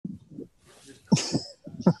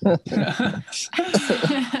All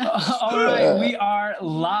right, we are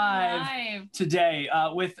live today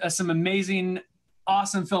with some amazing,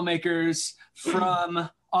 awesome filmmakers from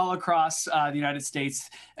all across the United States.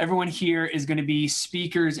 Everyone here is going to be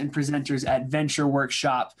speakers and presenters at Venture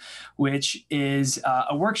Workshop, which is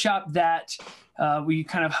a workshop that we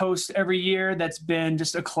kind of host every year. That's been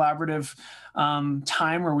just a collaborative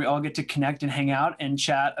time where we all get to connect and hang out and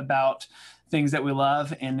chat about things that we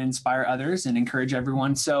love and inspire others and encourage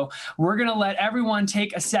everyone. So we're going to let everyone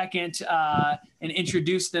take a second and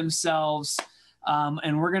introduce themselves.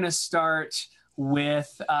 And we're going to start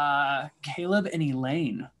with Kaleb and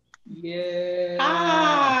Elaine. Yeah.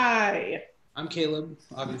 Hi. I'm Kaleb,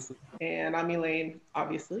 obviously. And I'm Elaine,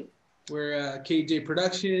 obviously. We're KJ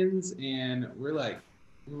Productions, and we're like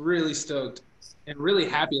really stoked and really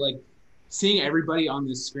happy. Like seeing everybody on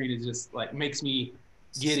this screen is just like makes me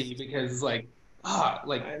giddy because it's like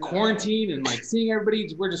quarantine and like seeing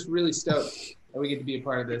everybody. We're just really stoked that we get to be a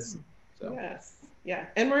part of this. So. Yes. Yeah,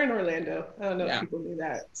 and we're in Orlando. I don't know if people knew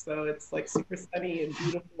that. So it's like super sunny and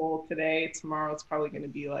beautiful today. Tomorrow it's probably going to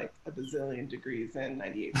be like a bazillion degrees and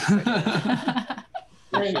 98%.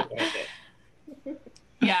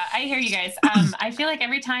 Yeah, I hear you guys. I feel like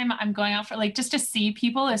every time I'm going out for like just to see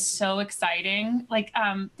people is so exciting. Like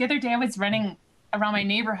the other day I was running around my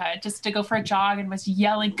neighborhood just to go for a jog and was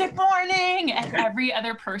yelling "Good morning" at every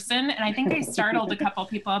other person, and I think I startled a couple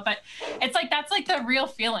people. But it's like that's like the real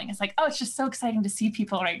feeling. It's like, oh, it's just so exciting to see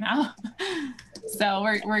people right now. So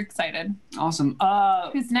we're excited. Awesome.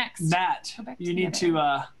 Who's next? Matt, you need to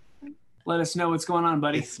let us know what's going on,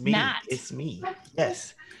 buddy. It's me. Matt. It's me.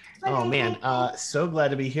 Yes. Oh man, so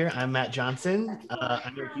glad to be here. I'm Matt Johnson.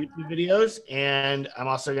 I make YouTube videos, and I'm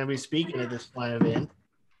also going to be speaking at this fine event.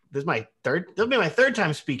 This will be my third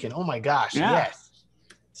time speaking. Oh my gosh. Yeah. Yes.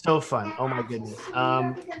 So fun. Oh my goodness.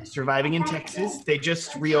 Surviving in Texas. They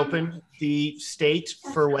just reopened the state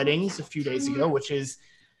for weddings a few days ago, which is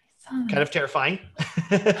kind of terrifying.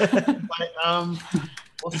 But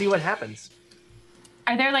we'll see what happens.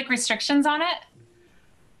 Are there like restrictions on it?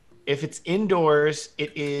 If it's indoors,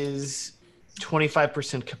 it is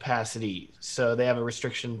 25% capacity. So they have a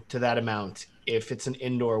restriction to that amount if it's an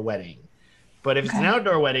indoor wedding. But if it's an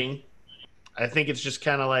outdoor wedding, I think it's just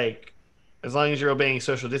kind of like, as long as you're obeying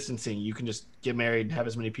social distancing, you can just get married and have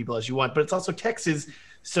as many people as you want. But it's also Texas,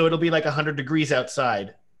 so it'll be like 100 degrees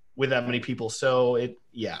outside with that many people. So I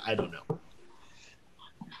don't know.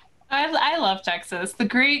 I love Texas, the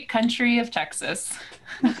great country of Texas.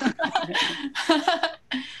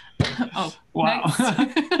 Oh, wow.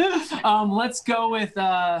 Let's go with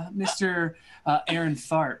Mr. Aaron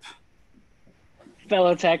Tharpe.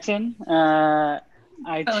 Fellow Texan. I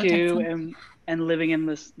too am living in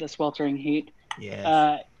this sweltering heat. Yes.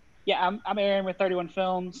 I'm Aaron with 31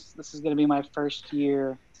 Films. This is going to be my first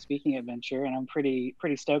year speaking at Venture, and I'm pretty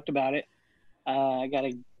stoked about it. I got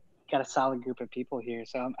a solid group of people here,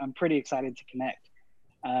 so I'm pretty excited to connect.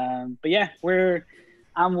 But yeah,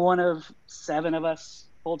 I'm one of 7 of us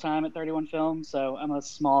full time at 31 Films, so I'm a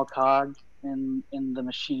small cog in the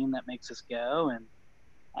machine that makes us go, and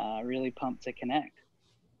really pumped to connect.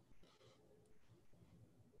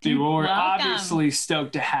 Dude, well, we're Welcome. obviously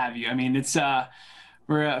stoked to have you. I mean, it's I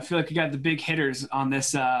feel like we got the big hitters on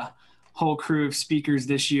this whole crew of speakers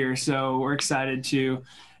this year, so we're excited to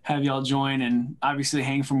have y'all join and obviously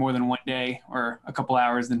hang for more than one day or a couple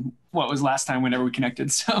hours than what was last time whenever we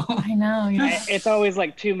connected. So I know. It's always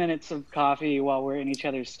like 2 minutes of coffee while we're in each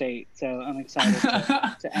other's state, so I'm excited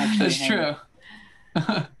to actually That's hang. True.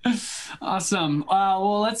 Awesome.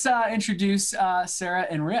 Well, let's introduce Sarah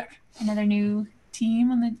and Rick. Another new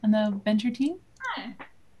team on the Venture team. Hi.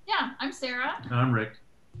 Yeah, I'm Sarah. And I'm Rick.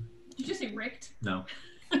 Did you say Ricked? No.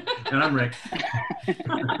 And I'm Rick.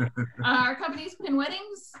 Our company's Pin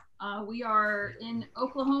Weddings. We are in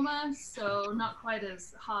Oklahoma, so not quite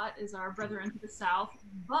as hot as our brethren to the south,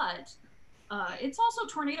 but it's also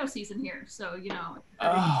tornado season here, so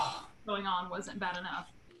going on wasn't bad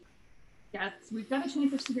enough. Yeah, we've got a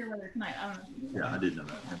chance of severe weather tonight. I don't know if you Yeah, I did know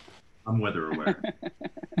that. I'm weather aware.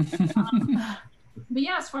 But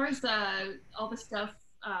yeah, as far as all the stuff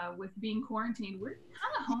with being quarantined, we're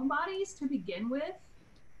kind of homebodies to begin with.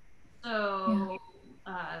 So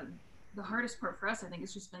the hardest part for us, I think,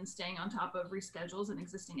 has just been staying on top of reschedules and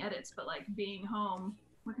existing edits. But like being home,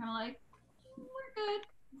 we're kind of like, we're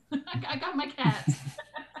good. I got my cats.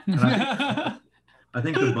 I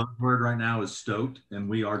think the buzzword right now is stoked, and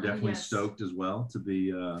we are definitely stoked as well to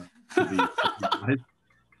be so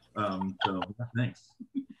thanks.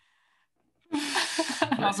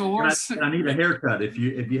 Also, I need a haircut. If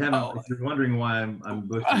you haven't, if you're wondering why I'm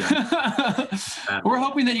bushy. We're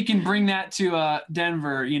hoping that you can bring that to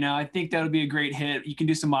Denver. You know, I think that would be a great hit. You can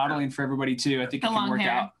do some modeling for everybody too. I think it can work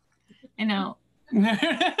out. I know.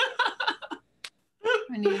 I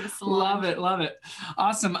need a salon. Love it.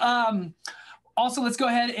 Awesome. Also, let's go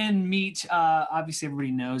ahead and meet. Obviously,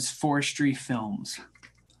 everybody knows Forestry Films.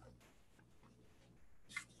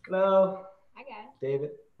 Hello. Hi guys.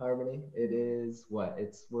 David, Harmony. It is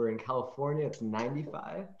we're in California. It's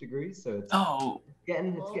 95 degrees, so it's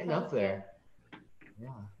getting up there. Yeah,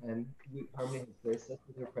 and Harmony has graced us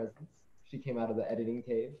with her presence. She came out of the editing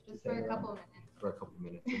cave just for a couple minutes. For a couple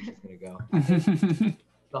minutes, and she's gonna go.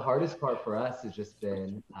 The hardest part for us has just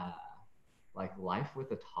been like life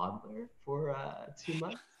with a toddler for 2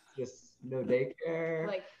 months. Just no daycare,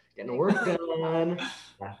 like getting work done.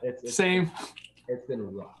 Yeah, it's same. It's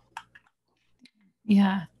been rough.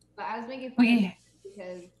 Yeah. But I was making fun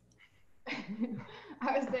because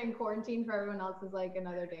I was saying quarantine for everyone else is like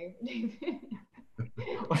another day.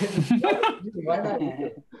 Why not?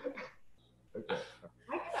 Okay.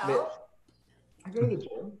 I can out. I go to the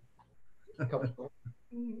gym. A couple.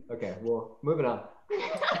 Okay, well, moving on.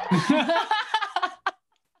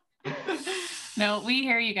 No, we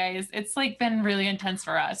hear you guys. It's like been really intense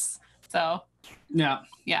for us. So yeah,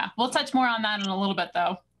 we'll touch more on that in a little bit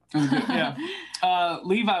though. Yeah.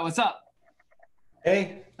 Levi, what's up?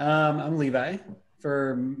 Hey, I'm Levi.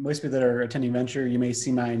 For most people that are attending Venture, you may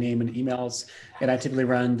see my name in emails, and I typically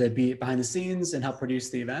run the behind the scenes and help produce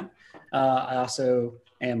the event. I also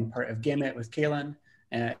am part of Gamut with Kaylin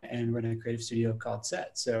and run a creative studio called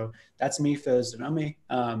Set. So that's me for those that know me.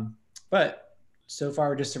 But so far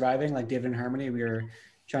we're just surviving like David and Harmony. We are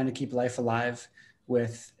trying to keep life alive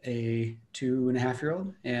with a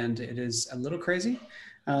 2.5-year-old, and it is a little crazy.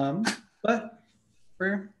 But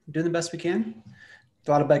we're doing the best we can.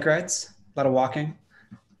 A lot of bike rides, a lot of walking.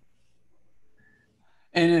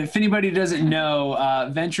 And if anybody doesn't know,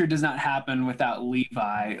 Venture does not happen without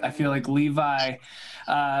Levi. I feel like Levi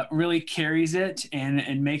really carries it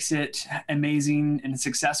and makes it amazing and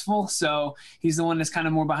successful. So he's the one that's kind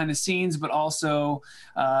of more behind the scenes, but also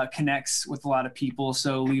connects with a lot of people.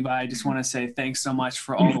 So Levi, I just want to say thanks so much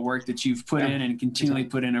for all the work that you've put in and continually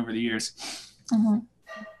put in over the years. Mm-hmm.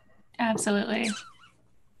 Absolutely.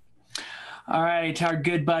 All right, our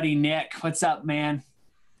good buddy Nick, what's up, man?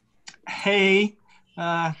 Hey.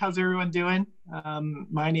 How's everyone doing?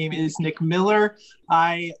 My name is Nick Miller.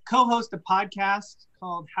 I co-host a podcast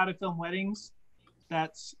called How to Film Weddings.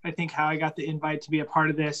 That's, I think, how I got the invite to be a part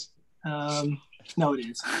of this. No, it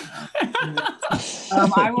is.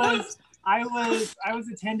 I was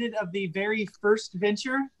attendant of the very first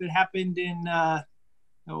venture that happened in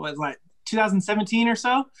 2017 or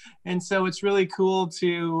so, and so it's really cool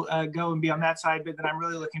to go and be on that side. But then I'm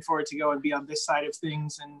really looking forward to go and be on this side of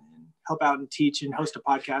things and help out and teach and host a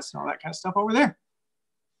podcast and all that kind of stuff over there.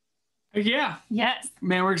 Yeah. Yes.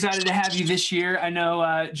 Man, we're excited to have you this year. I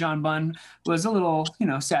know John Bunn was a little,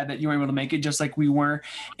 sad that you weren't able to make it, just like we were.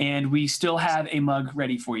 And we still have a mug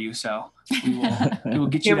ready for you. So we will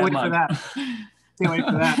get you that mug. Can't wait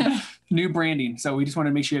for that. New branding. So we just want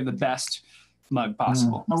to make sure you have the best mug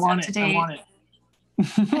possible. I want it.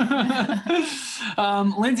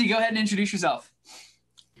 Lindsey, go ahead and introduce yourself.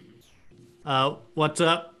 What's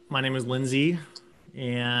up? My name is Lindsey,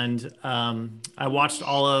 and I watched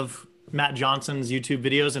all of Matt Johnson's YouTube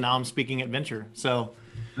videos, and now I'm speaking at Venture. So,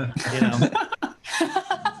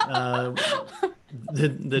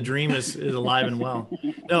 the dream is alive and well.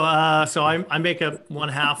 No, so I make up one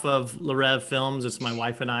half of LeReve Films. It's my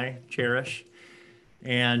wife and I, Cherish,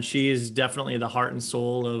 and she is definitely the heart and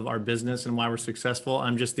soul of our business and why we're successful.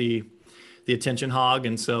 I'm just the attention hog,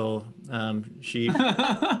 and so she,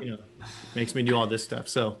 makes me do all this stuff.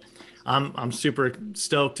 So I'm super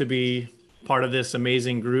stoked to be part of this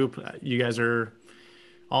amazing group. You guys are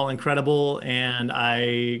all incredible, and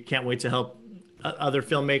I can't wait to help other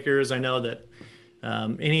filmmakers. I know that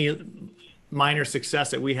any minor success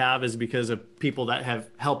that we have is because of people that have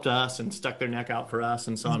helped us and stuck their neck out for us.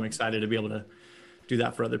 And so I'm excited to be able to do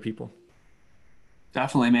that for other people.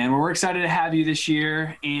 Definitely, man. Well, we're excited to have you this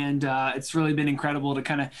year, and it's really been incredible to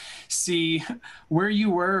kind of see where you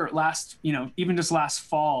were last, even just last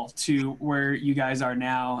fall to where you guys are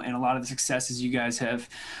now, and a lot of the successes you guys have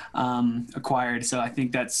acquired. So I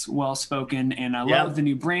think that's well spoken, and I love the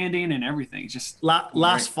new branding and everything. Just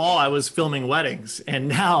last fall, I was filming weddings, and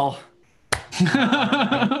now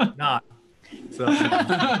not. So.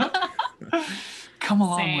 come a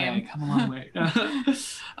long way. Come a long way.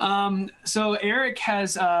 So Eric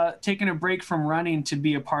has taken a break from running to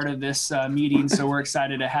be a part of this meeting, so we're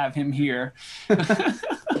excited to have him here. Yeah,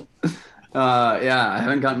 I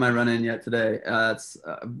haven't gotten my run in yet today. It's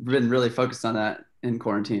been really focused on that in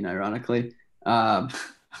quarantine, ironically. My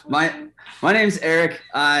name's Eric.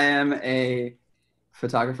 I am a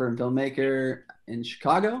photographer and filmmaker in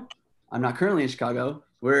Chicago. I'm not currently in Chicago.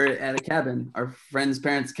 We're at a cabin, our friend's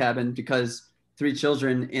parents' cabin, because 3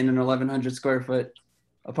 children in an 1,100 square foot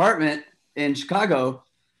apartment in Chicago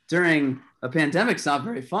during a pandemic's not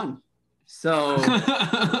very fun. So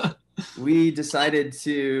we decided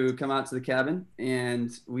to come out to the cabin,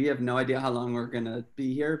 and we have no idea how long we're gonna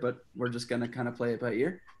be here, but we're just gonna kind of play it by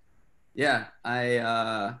ear. Yeah,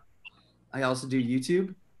 I also do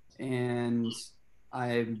YouTube, and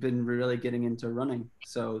I've been really getting into running.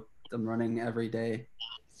 So I'm running every day.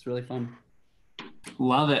 It's really fun.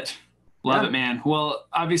 Love it. Love it, man. Well,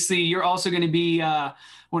 obviously, you're also going to be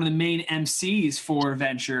one of the main MCs for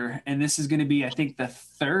Venture, and this is going to be, I think, the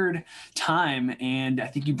 3rd time, and I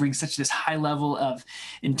think you bring such this high level of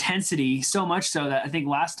intensity, so much so that I think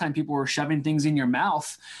last time people were shoving things in your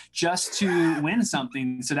mouth just to win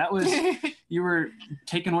something. So that was, you were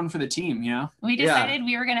taking one for the team, you know? We decided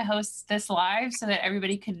we were going to host this live so that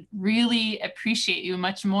everybody could really appreciate you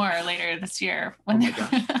much more later this year. Oh my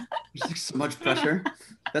gosh. There's like so much pressure.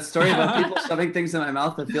 That story about people shoving things in my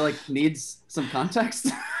mouth, I feel like needs some context.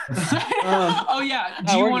 Oh yeah.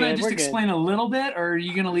 Do you want to just explain a little bit, or are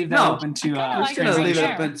you going to leave that open to? I'm just going to leave it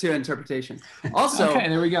open to interpretation. Also, okay,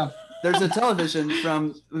 there we go. There's a television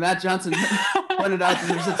from Matt Johnson pointed out that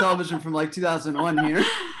there's a television from like 2001 here.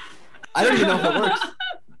 I don't even know if it works.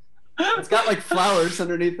 It's got like flowers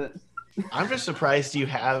underneath it. I'm just surprised you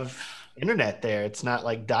have internet there. It's not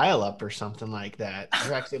like dial-up or something like that.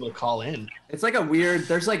 You're actually able to call in. It's like a weird,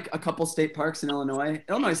 there's like a couple state parks in Illinois.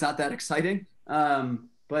 Illinois is not that exciting,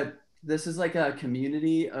 but this is like a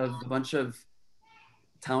community of a bunch of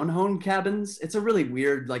townhome cabins. It's a really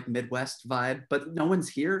weird like Midwest vibe, but no one's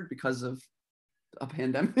here because of a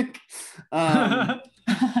pandemic.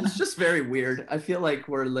 It's just very weird. I feel like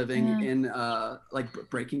we're living in like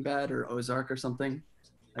Breaking Bad or Ozark or something.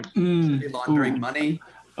 Like laundering money.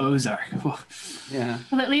 Ozark. Yeah.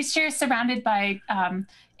 Well, at least you're surrounded by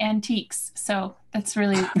antiques, so that's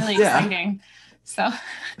really exciting. So, all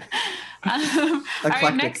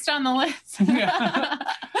right, next on the list.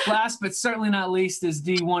 Last but certainly not least is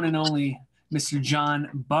the one and only Mr. John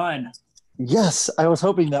Bunn. Yes, I was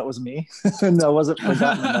hoping that was me. No, I wasn't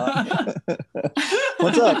forgotten about.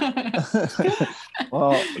 What's up?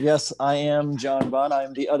 Well, yes, I am John Bunn.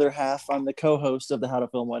 I'm the other half. I'm the co-host of the How to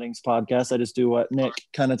Film Weddings podcast. I just do what Nick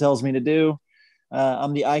kind of tells me to do.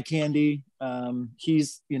 I'm the eye candy.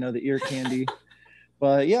 He's, the ear candy.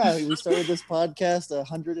 But yeah, we started this podcast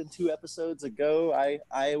 102 episodes ago.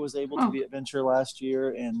 I was able to be at Venture last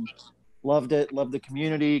year and loved it. Loved the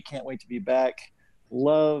community. Can't wait to be back.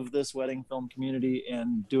 Love this wedding film community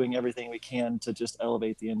and doing everything we can to just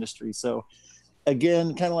elevate the industry. So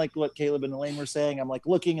again, kind of like what Kaleb and Elaine were saying, I'm like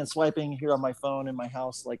looking and swiping here on my phone in my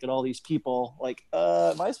house, like at all these people, like,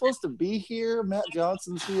 am I supposed to be here? Matt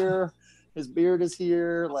Johnson's here. His beard is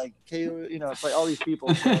here. Like, Kaleb, it's like all these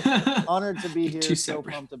people. So honored to be here. So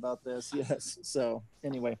pumped about this. Yes. So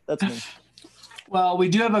anyway, that's me. Well, we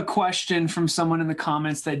do have a question from someone in the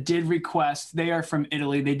comments that did request, they are from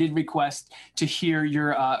Italy, they did request to hear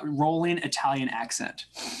your rolling Italian accent.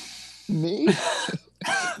 Me?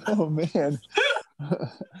 Oh, man.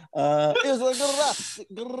 Grazia.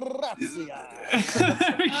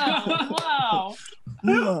 Wow.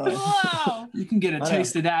 Wow. You can get a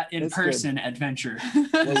taste of that in person at Venture.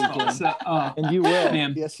 And you will.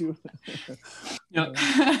 Man. Yes, you will.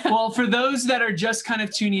 Well, for those that are just kind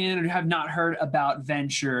of tuning in or have not heard about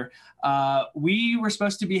Venture, we were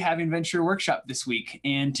supposed to be having Venture Workshop this week,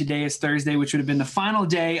 and today is Thursday, which would have been the final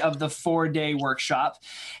day of the 4-day workshop,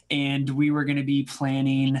 and we were going to be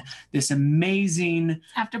planning this amazing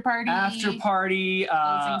after party,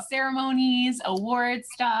 closing ceremonies, award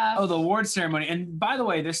stuff. Oh, the award ceremony. And by the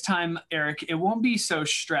way, this time, Eric, it won't be so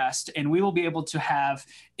stressed, and we will be able to have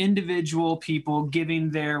individual people giving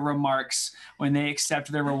their remarks when they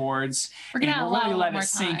accept their rewards. We're going to really let it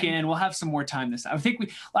sink in. We'll have some more time this time. I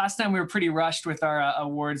think last time we were pretty rushed with our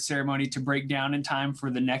award ceremony to break down in time for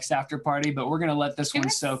the next after party, but we're going to let this one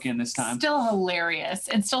soak in this time. Still hilarious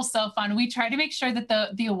and still so fun. We try to make sure that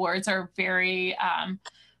the awards are very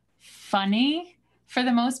funny for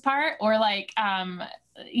the most part, or like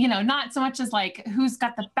not so much as like who's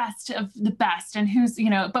got the best of the best and who's,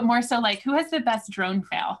 but more so like who has the best drone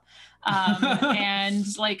fail. And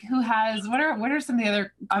like who has, what are some of the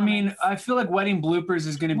other comments? I mean, I feel like wedding bloopers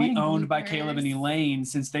is going to be owned by Kaleb and Elaine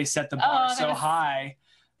since they set the bar so high.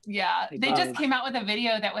 Yeah, they just came out with a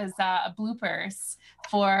video that was bloopers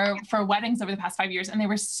for weddings over the past 5 years, and they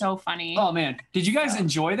were so funny. Oh man, did you guys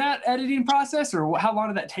enjoy that editing process, or how long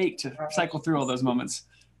did that take to cycle through all those moments?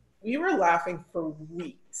 We were laughing for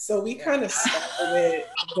weeks, so we kind of started it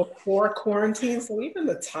before quarantine. So even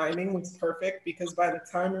the timing was perfect because by the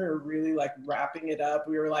time we were really like wrapping it up,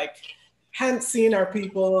 we were like hadn't seen our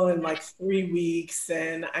people in like 3 weeks,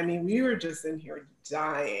 and I mean we were just in here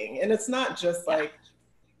dying. And it's not just like.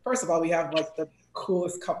 First of all, we have like the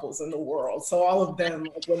coolest couples in the world. So all of them,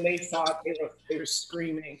 like, when they saw it, they were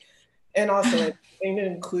screaming. And also it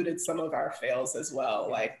included some of our fails as well,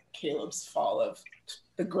 like Kaleb's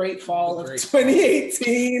the great fall of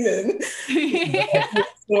 2018 and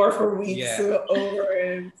store for weeks over.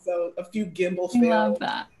 And so a few gimbal fails. Love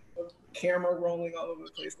that. Camera rolling all over the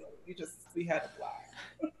place. We had a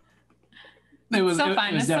blast. It was so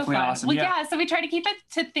fun. It was definitely so fun. awesome. Well, yeah. So we try to keep it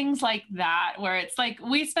to things like that, where it's like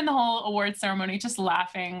we spend the whole award ceremony just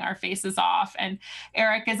laughing our faces off. And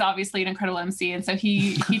Eric is obviously an incredible MC, and so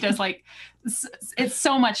he does like it's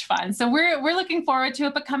so much fun. So we're looking forward to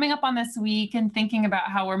it. But coming up on this week and thinking about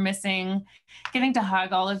how we're missing getting to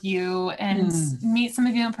hug all of you and meet some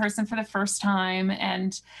of you in person for the first time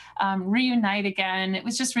and reunite again. It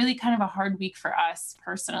was just really kind of a hard week for us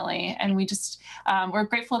personally. And we just, we're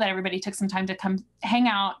grateful that everybody took some time to come hang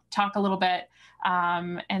out, talk a little bit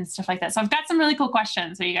and stuff like that. So I've got some really cool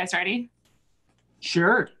questions. Are you guys ready?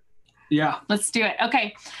 Sure. Yeah. Let's do it.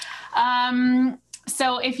 Okay.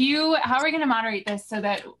 So how are we going to moderate this so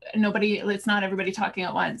that it's not everybody talking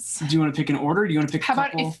at once? Do you want to pick an order? Do you want to pick How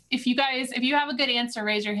about if you have a good answer,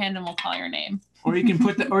 raise your hand and we'll call your name. Or you can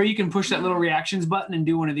push that little reactions button and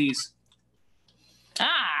do one of these.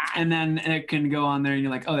 And then it can go on there and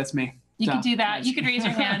you're like, oh, that's me. You can do that. You can raise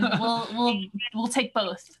your hand. We'll take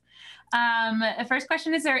both. The first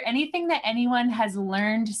question, is there anything that anyone has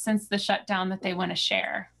learned since the shutdown that they want to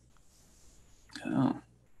share? Oh.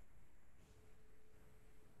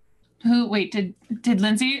 Did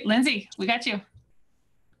Lindsey? Lindsey, we got you.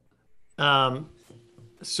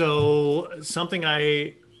 So something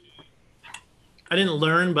I didn't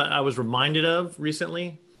learn, but I was reminded of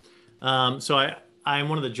recently. So I'm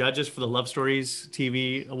one of the judges for the Love Stories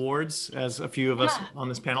TV Awards, as a few of us on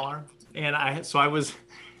this panel are. And I was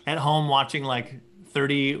at home watching like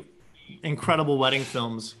 30 incredible wedding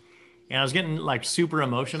films, and I was getting like super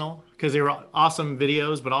emotional because they were awesome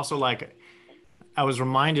videos, but also like I was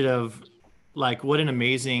reminded of like what an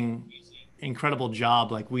amazing, incredible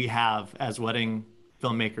job like we have as wedding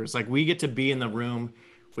filmmakers. Like we get to be in the room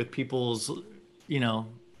with people's,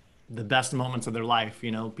 the best moments of their life,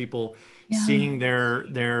 people seeing their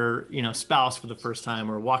spouse for the first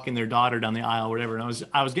time or walking their daughter down the aisle or whatever. And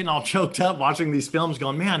I was getting all choked up watching these films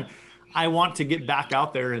going, man, I want to get back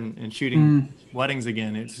out there and shooting weddings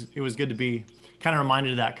again. It was good to be kind of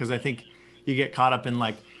reminded of that, because I think you get caught up in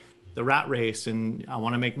like the rat race and I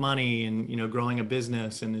want to make money and, growing a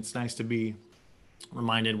business. And it's nice to be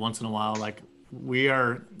reminded once in a while, like we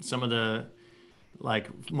are some of the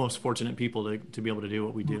like most fortunate people to be able to do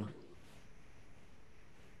what we do.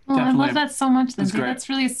 Oh, I love that so much, Lindsey. That's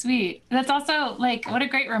really sweet. That's also like, what a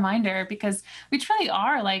great reminder, because we truly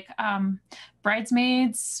are like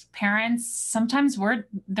bridesmaids, parents. Sometimes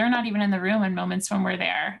they're not even in the room in moments when we're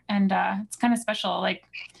there. And it's kind of special, like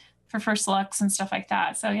for first looks and stuff like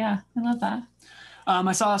that. So yeah, I love that.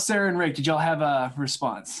 I saw Sarah and Rick. Did y'all have a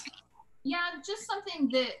response? Yeah, just something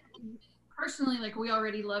that personally, like we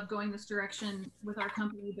already love going this direction with our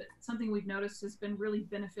company, but something we've noticed has been really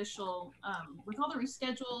beneficial with all the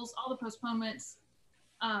reschedules, all the postponements,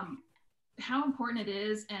 how important it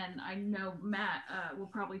is. And I know Matt will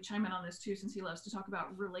probably chime in on this too, since he loves to talk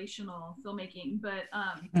about relational filmmaking, but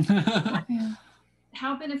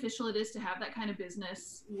how beneficial it is to have that kind of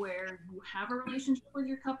business where you have a relationship with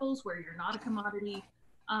your couples, where you're not a commodity.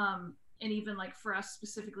 And even like for us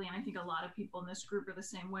specifically, and I think a lot of people in this group are the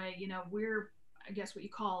same way, we're, I guess what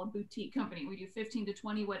you call a boutique company. We do 15 to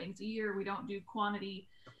 20 weddings a year. We don't do quantity.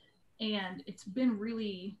 And it's been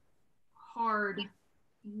really hard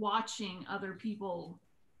watching other people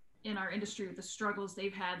in our industry with the struggles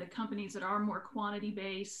they've had, the companies that are more quantity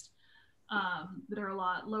based, that are a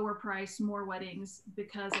lot lower price, more weddings,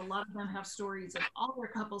 because a lot of them have stories of all their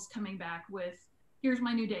couples coming back with, here's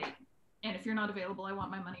my new date. And if you're not available, I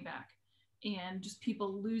want my money back. And just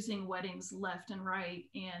people losing weddings left and right.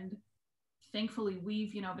 And thankfully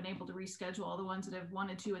we've, been able to reschedule all the ones that have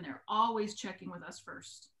wanted to, and they're always checking with us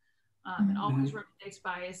first, and always running dates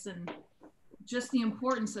by us, and just the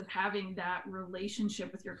importance of having that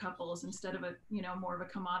relationship with your couples instead of a, more of a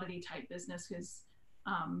commodity type business. Because,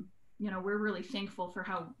 we're really thankful for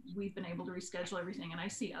how we've been able to reschedule everything. And I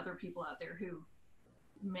see other people out there who,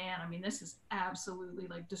 man, I mean, this is absolutely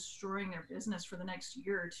like destroying their business for the next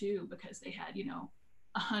year or two because they had,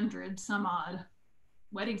 100 some odd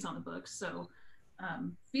weddings on the books. So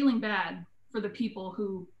feeling bad for the people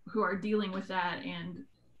who are dealing with that, and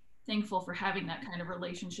thankful for having that kind of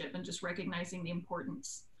relationship and just recognizing the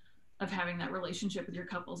importance of having that relationship with your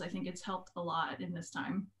couples. I think it's helped a lot in this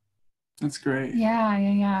time. That's great.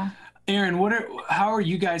 Yeah. Aaron, how are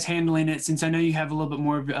you guys handling it? Since I know you have a little bit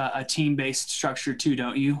more of a team-based structure too,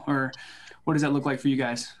 don't you? Or what does that look like for you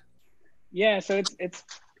guys? Yeah, so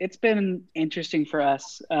it's been interesting for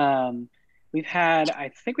us. I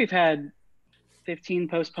think we've had 15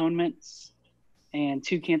 postponements and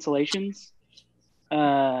 2 cancellations.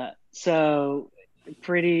 So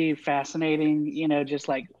pretty fascinating, just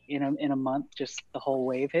like in a month, just the whole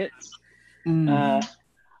wave hits.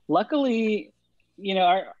 Luckily,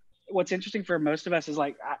 what's interesting for most of us is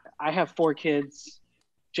like, I have 4 kids,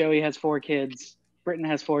 Joey has 4 kids, Britton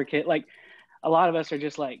has 4 kids. Like a lot of us are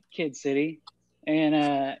just like Kid City,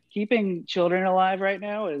 and keeping children alive right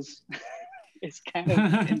now is kind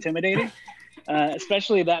of intimidating,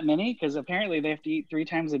 especially that many, because apparently they have to eat 3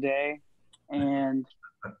 times a day. And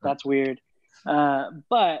that's weird.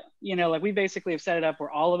 But, like we basically have set it up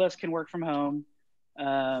where all of us can work from home.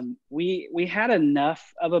 We had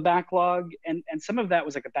enough of a backlog, and some of that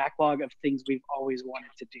was like a backlog of things we've always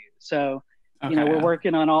wanted to do. So, we're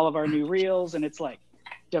working on all of our new reels, and it's like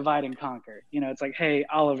divide and conquer. It's like, hey,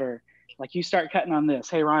 Oliver, like you start cutting on this.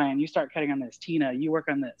 Hey, Ryan, you start cutting on this. Tina, you work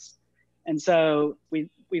on this. And so we've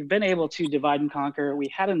been able to divide and conquer. We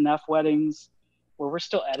had enough weddings where we're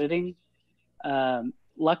still editing.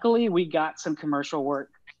 Luckily, we got some commercial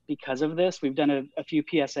work because of this. We've done a few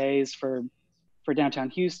PSAs for downtown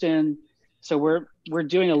Houston. So we're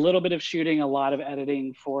doing a little bit of shooting, a lot of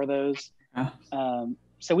editing for those.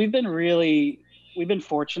 So we've been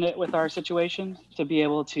fortunate with our situation to be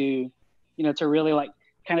able to, to really like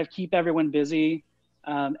kind of keep everyone busy.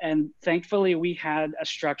 And thankfully we had a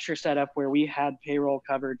structure set up where we had payroll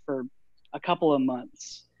covered for a couple of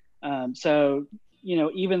months. So,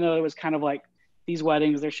 even though it was kind of like these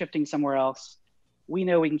weddings, they're shifting somewhere else, we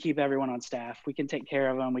know we can keep everyone on staff. We can take care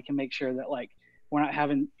of them. We can make sure that like we're not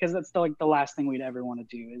having, because that's the last thing we'd ever want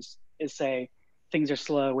to do is say things are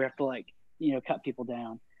slow. We have to like, cut people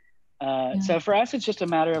down. So for us, it's just a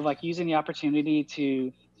matter of like using the opportunity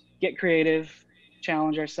to get creative,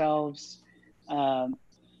 challenge ourselves,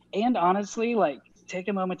 and honestly, like take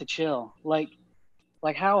a moment to chill. Like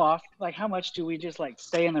how much do we just like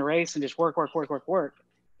stay in the race and just work?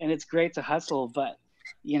 And it's great to hustle, but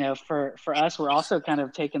for us, we're also kind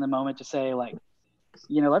of taking the moment to say like,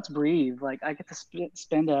 let's breathe. Like I get to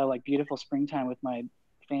spend a like beautiful springtime with my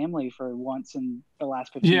family for once in the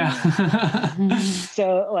last 15 years.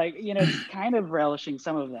 So like, kind of relishing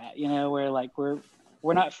some of that, where like we're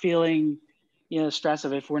not feeling, stress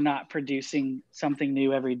of if we're not producing something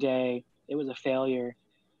new every day, it was a failure.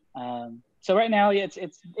 So right now, it's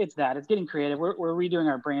getting creative. We're redoing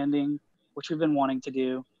our branding, which we've been wanting to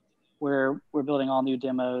do. We're building all new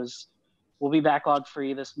demos. We'll be backlog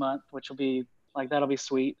free this month, which will be like, that'll be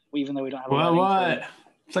sweet, even though we don't have a wedding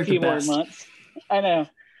it's like the best. Months. I know.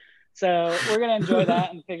 So we're gonna enjoy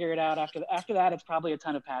that and figure it out. After that, it's probably a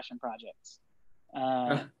ton of passion projects.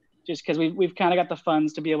 Just because we've kind of got the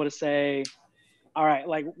funds to be able to say, all right,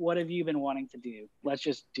 like what have you been wanting to do? Let's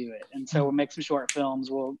just do it. And so we'll make some short films.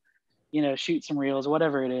 We'll, shoot some reels,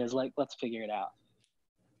 whatever it is. Like let's figure it out.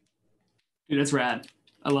 Dude, that's rad.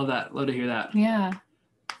 I love that. Love to hear that. Yeah.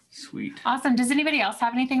 Sweet. Awesome. Does anybody else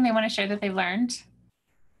have anything they want to share that they've learned?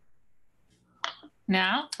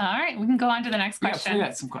 No? All right. We can go on to the next question. Yeah, we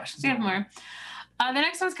got some questions. We have more. The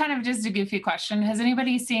next one's kind of just a goofy question. Has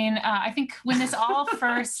anybody seen, I think when this all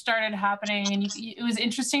first started happening, and it was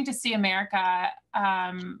interesting to see America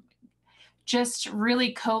just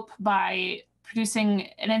really cope by producing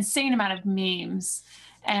an insane amount of memes.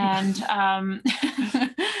 And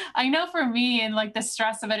I know for me and like the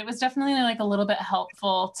stress of it, it was definitely like a little bit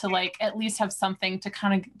helpful to like at least have something to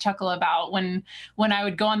kind of chuckle about when I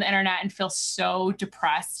would go on the internet and feel so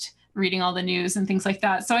depressed reading all the news and things like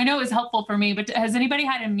that. So I know it was helpful for me, but has anybody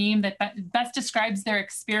had a meme that best describes their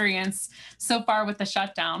experience so far with the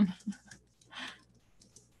shutdown?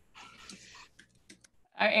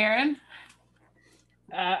 Aaron?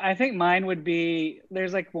 I think mine would be,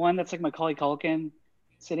 there's like one that's like Macaulay Culkin,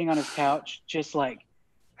 sitting on his couch, just like,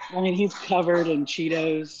 I mean, he's covered in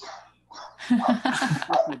Cheetos.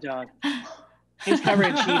 That's my dog. He's covered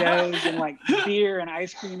in Cheetos and like beer and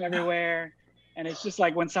ice cream everywhere. And it's just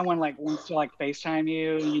like when someone like wants to like FaceTime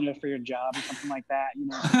you, you know, for your job or something like that, you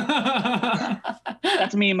know.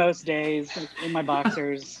 That's me most days, like, in my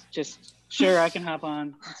boxers. Just, sure, I can hop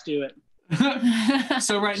on. Let's do it.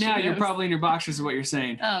 So right now you're probably in your boxers is what you're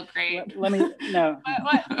saying. Oh, great. Let me, no.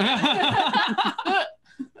 What?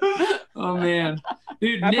 Oh, man.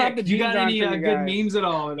 Dude, Nick, you got any good memes at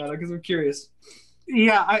all? Because I'm curious.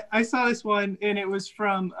 Yeah, I saw this one, and it was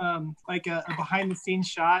from like a behind-the-scenes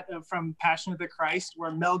shot from Passion of the Christ,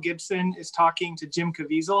 where Mel Gibson is talking to Jim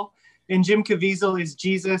Caviezel, and Jim Caviezel is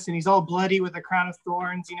Jesus, and he's all bloody with a crown of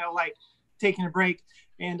thorns, you know, like taking a break,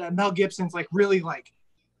 and Mel Gibson's like really like,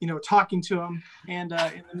 you know, talking to him, and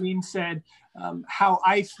the meme said, "How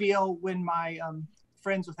I feel when my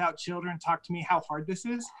friends without children talk to me, how hard this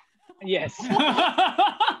is." Yes.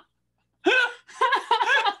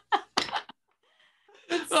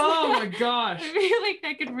 Oh my gosh. I feel like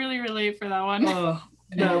I could really relate for that one. Oh,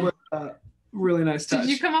 that was really nice touch. Did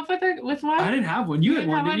you come up with one? I didn't have one. You had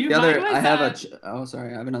one, didn't you? The other, I have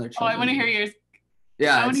sorry, I have another. Oh, I want to hear yours.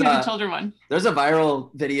 Yeah, I want to hear the children one. There's a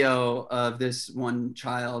viral video of this one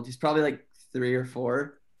child. He's probably like 3 or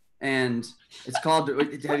 4, and it's called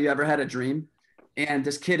 "Have You Ever Had a Dream?" And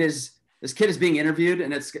this kid is being interviewed,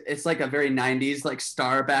 and it's like a very 90s like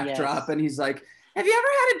star backdrop, and he's like, "Have you ever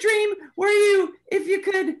had a dream where you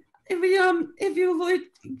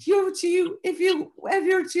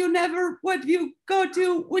never would you go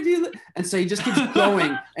to would you?" And so he just keeps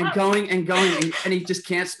going and going and going, and he just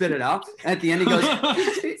can't spit it out. And at the end he goes,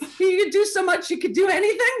 "You could do so much, you could do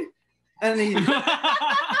anything." And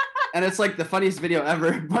and it's like the funniest video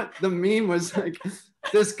ever. But the meme was like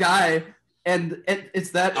this guy. And it's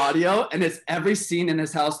that audio, and it's every scene in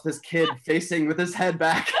his house, this kid facing with his head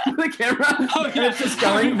back to the camera. Oh, yeah. And it's just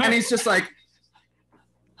going, and he's just like,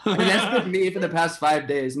 and that's been me for the past 5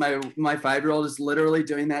 days. My 5-year-old is literally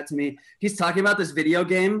doing that to me. He's talking about this video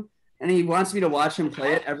game, and he wants me to watch him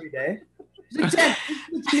play it every day. He's like, "Dad,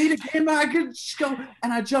 it's need a game I could just go,"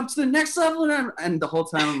 and I jump to the next level, and the whole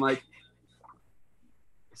time I'm like,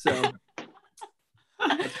 so.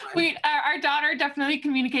 Our daughter definitely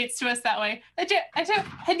communicates to us that way. And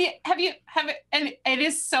it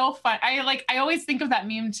is so fun. I always think of that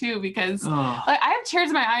meme too, because like, I have tears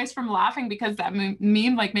in my eyes from laughing because that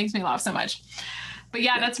meme like makes me laugh so much. But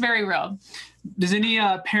yeah, that's very real. Does any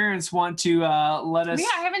parents want to let us? Yeah,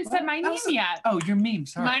 I haven't said my meme yet. Oh, your meme.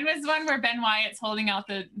 Sorry. Mine was one where Ben Wyatt's holding out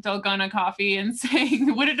the Dalgona coffee and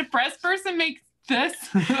saying, "Would a depressed person make this?"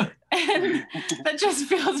 And that just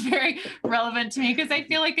feels very relevant to me, because I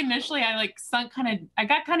feel like initially I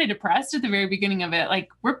got kind of depressed at the very beginning of it. Like,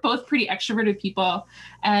 we're both pretty extroverted people,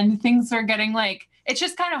 and things are getting like, it's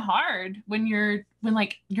just kind of hard when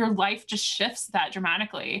like your life just shifts that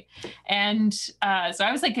dramatically. And so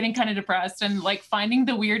I was like getting kind of depressed and like finding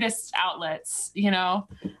the weirdest outlets, you know.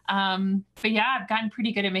 But yeah, I've gotten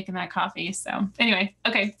pretty good at making that coffee. So anyway,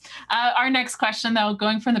 okay. Our next question though,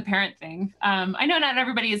 going from the parent thing. I know not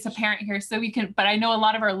everybody is a parent here, so but I know a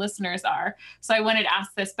lot of our listeners are. So I wanted to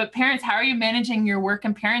ask this, but parents, how are you managing your work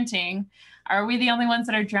and parenting? Are we the only ones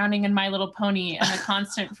that are drowning in My Little Pony and the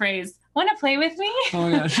constant phrase, "Want to play with me?" Oh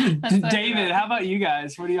my gosh. David, how about you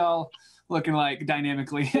guys? What are y'all looking like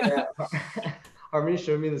dynamically? Yeah. Harmony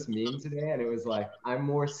showed me this meme today, and it was like, "I'm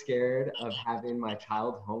more scared of having my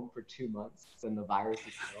child home for 2 months than the virus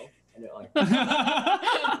itself." And it like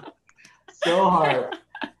so hard.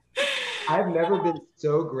 I've never been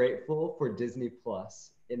so grateful for Disney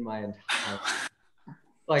Plus in my entire life.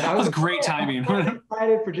 Like, that was great timing. I was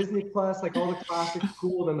excited for Disney Plus, like all the classics,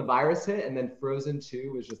 cool. Then the virus hit, and then Frozen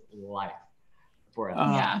 2 was just life for us.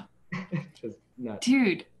 Yeah. Just nuts.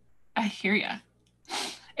 Dude, I hear ya.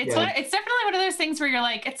 It's definitely one of those things where you're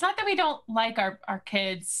like, it's not that we don't like our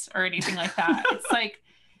kids or anything like that. It's like,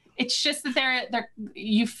 it's just that they're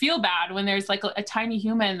you feel bad when there's like a tiny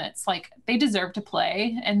human that's like, they deserve to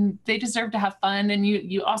play and they deserve to have fun, and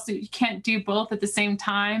you can't do both at the same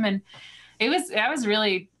time. And that was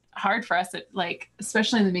really hard for us,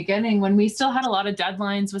 especially in the beginning when we still had a lot of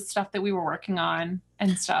deadlines with stuff that we were working on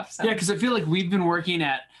and stuff. So. Yeah, because I feel like we've been working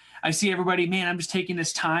I see everybody, man, I'm just taking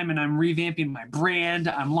this time and I'm revamping my brand.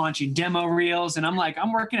 I'm launching demo reels, and I'm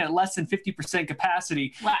working at less than 50%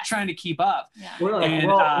 capacity, trying to keep up. Yeah. We're like,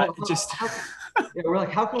 we're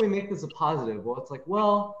like, how can we make this a positive? Well, it's like,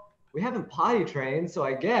 well, we haven't potty trained, so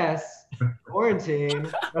I guess quarantine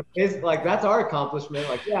is like, that's our accomplishment.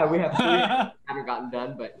 Like, yeah, we have 3 that haven't gotten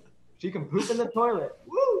done, but she can poop in the toilet.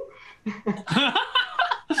 Woo!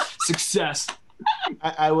 Success.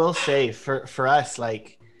 I will say for us,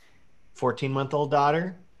 like 14-month-old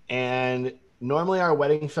daughter, and normally our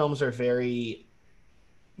wedding films are very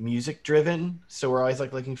music driven. So we're always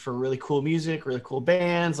like looking for really cool music, really cool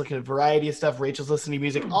bands, looking at a variety of stuff. Rachel's listening to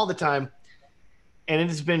music all the time. And it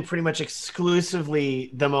has been pretty much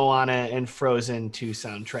exclusively the Moana and Frozen 2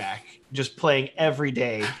 soundtrack, just playing every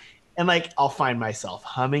day. And like, I'll find myself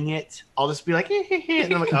humming it. I'll just be like,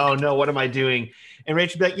 and I'm like, oh no, what am I doing? And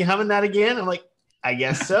Rachel will be like, you humming that again? I'm like, I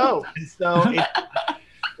guess so. And so it's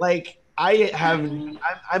like, I'm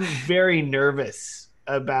very nervous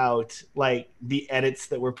about like the edits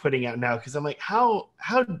that we're putting out now. Cause I'm like, how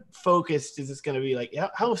focused is this going to be? Like,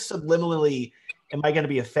 how subliminally am I going to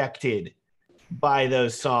be affected by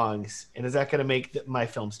those songs, and is that going to make my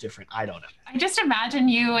films different? I don't know. I just imagine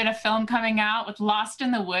you in a film coming out with "Lost in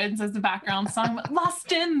the Woods" as the background song.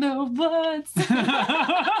 Lost in the woods.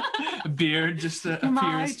 A beard just appears.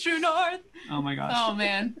 My true north. Oh my gosh. Oh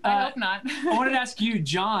man, I hope not. I wanted to ask you,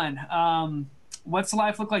 John. What's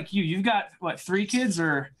life look like? You've got what, 3 kids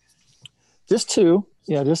or? Just 2.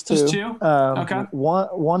 Yeah, just 2. Just 2. Okay.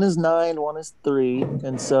 One is 9, one is 3,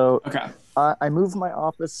 and so okay. I moved my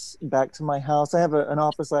office back to my house. I have an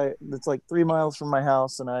office that's like 3 miles from my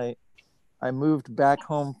house, and I moved back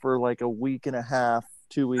home for like a week and a half,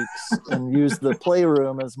 2 weeks, and used the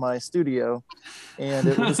playroom as my studio, and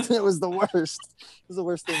it was the worst. It was the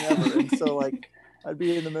worst thing ever. And so like I'd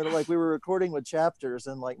be in the middle, like we were recording with chapters,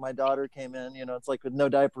 and like my daughter came in, it's like with no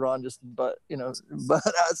diaper on, but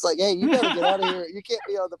it's like, hey, you gotta get out of here. You can't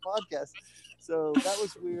be on the podcast. So that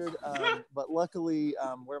was weird. But luckily,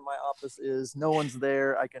 where my office is, no one's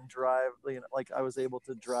there. I can drive, like I was able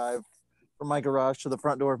to drive from my garage to the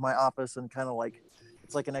front door of my office, and kind of like,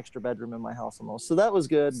 it's like an extra bedroom in my house almost. So that was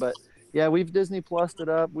good. But yeah, we've Disney Plus'd it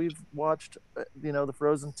up. We've watched, the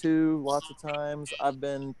Frozen 2 lots of times. I've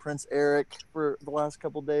been Prince Eric for the last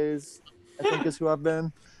couple days, I think is who I've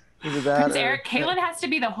been. Either that Prince Eric. Caitlin has to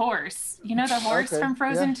be the horse. You know the horse from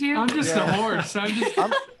Frozen 2? I'm just the horse. I'm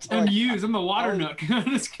the water nook.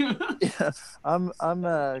 I'm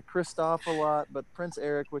Kristoff a lot, but Prince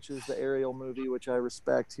Eric, which is the Ariel movie, which I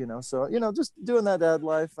respect, so, just doing that dad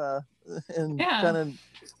life, and kind of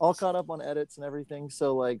all caught up on edits and everything.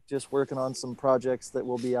 So like just working on some projects that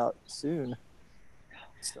will be out soon.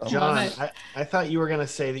 So. John, I thought you were going to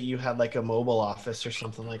say that you had like a mobile office or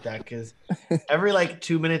something like that, because every like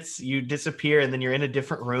 2 minutes you disappear and then you're in a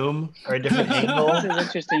different room or a different angle. That's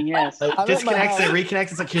interesting, yes. Like, disconnects and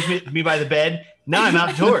reconnects. It's like, here's me by the bed. Now I'm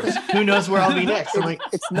outdoors. Who knows where I'll be next? I'm like,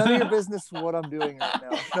 it's none of your business what I'm doing right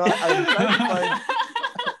now. No, I'm trying to find,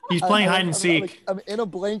 he's playing hide and seek. I'm in a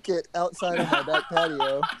blanket outside of my back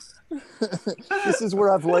patio. This is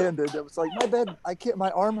where I've landed. It was like, my bed, I can't, my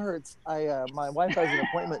arm hurts. My wife has an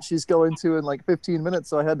appointment she's going to in like 15 minutes,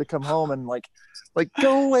 so I had to come home and like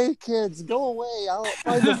go away, kids, go away. I'll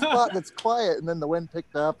find a spot that's quiet. And then the wind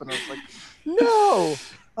picked up, and I was like, no,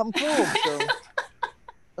 I'm cold. So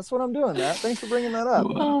that's what I'm doing, Matt. Thanks for bringing that up.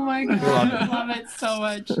 Oh my God, I love it so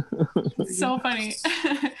much. So funny.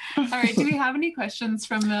 All right, do we have any questions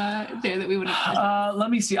from there that we would have? Let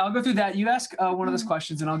me see. I'll go through that. You ask one of those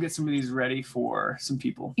questions, and I'll get some of these ready for some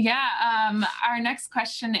people. Yeah. Our next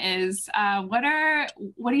question is, what are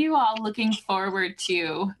you all looking forward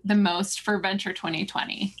to the most for Venture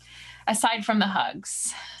 2020, aside from the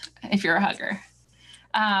hugs, if you're a hugger?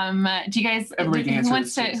 Do you guys?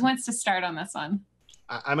 Who wants to start on this one?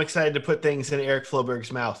 I'm excited to put things in Eric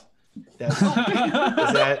Floberg's mouth. Is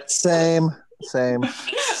that same? I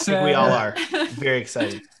think we all are very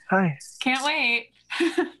excited. Hi. Can't wait.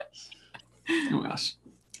 Oh gosh.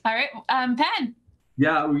 All right, Penn.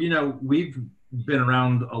 Yeah, we've been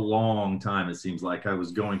around a long time. It seems like I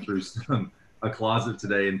was going through a closet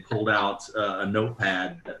today and pulled out a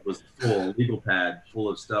notepad that was full, legal pad full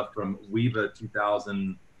of stuff from Weeva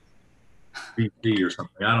 2000. BC or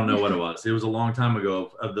something. I don't know what it was. It was a long time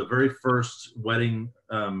ago, of the very first wedding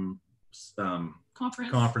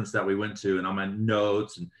conference that we went to, and on my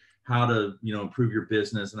notes and how to improve your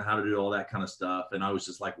business and how to do all that kind of stuff. And I was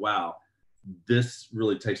just like, wow, this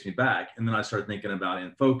really takes me back. And then I started thinking about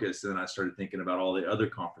In Focus, and then I started thinking about all the other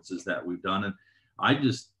conferences that we've done, and I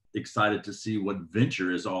just excited to see what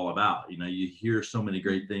Venture is all about. You hear so many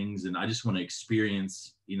great things, and I just want to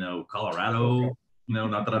experience Colorado.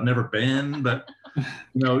 Not that I've never been, but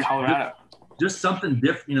Colorado, just something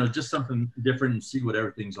different. Just something different, and see what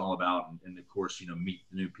everything's all about, and of course, meet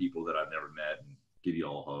the new people that I've never met, and give you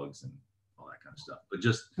all hugs and all that kind of stuff. But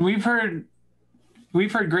just we've heard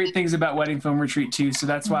We've heard great things about Wedding Film Retreat too, so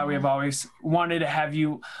that's why we have always wanted to have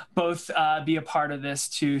you both be a part of this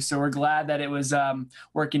too. So we're glad that it was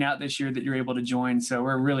working out this year that you're able to join. So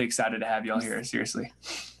we're really excited to have you all here. Seriously,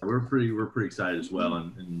 we're pretty excited as well,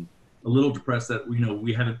 and a little depressed that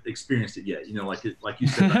we haven't experienced it yet. like you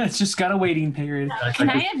said, it's just got a waiting period. Can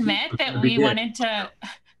I admit that we wanted to?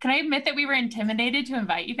 Can I admit that we were intimidated to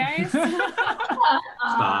invite you guys?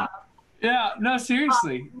 Stop. Yeah, no,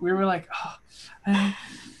 seriously. We were like, oh. I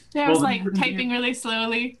was like typing really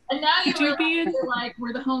slowly. And now you're like,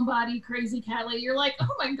 we're the homebody crazy cat lady. You're like, oh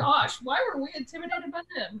my gosh, why were we intimidated by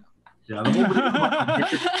them? Yeah,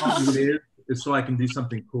 the whole is so I can do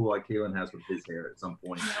something cool like Kalen has with his hair at some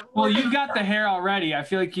point. Well, you've got the hair already. I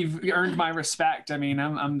feel like you've earned my respect. I mean,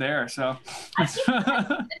 I'm there, so. I think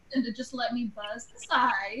them to just let me buzz the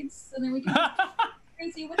sides, and then we can go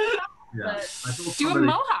crazy with the top. Yeah, do a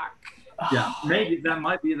mohawk. Yeah, maybe that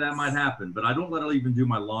might happen, but I don't let her even do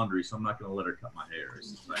my laundry, so I'm not going to let her cut my hair.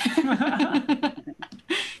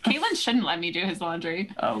 Caitlin shouldn't let me do his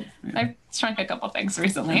laundry. Oh, yeah. I've shrunk a couple things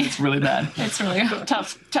recently. It's really bad. It's really a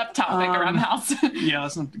tough topic around the house. Yeah,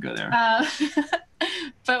 let's not go there.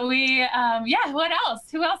 But we, what else?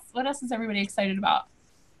 What else is everybody excited about?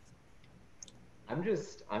 I'm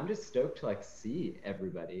just stoked to like see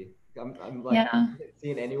everybody. I'm like, I haven't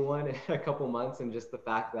seen anyone in a couple months, and just the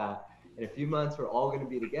fact that in a few months we're all going to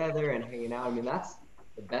be together and hanging out. I mean, that's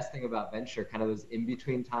the best thing about Venture, kind of those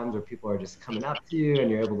in-between times where people are just coming up to you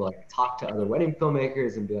and you're able to like talk to other wedding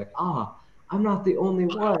filmmakers and be like, I'm not the only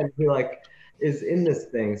one who like is in this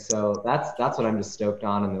thing. So that's what I'm just stoked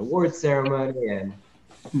on in the awards ceremony. And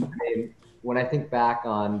I mean, when I think back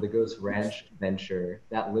on the Ghost Ranch Venture,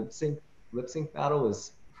 that lip sync battle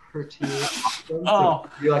was pretty awesome. So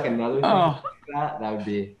if you do like another thing like that would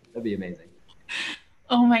be amazing.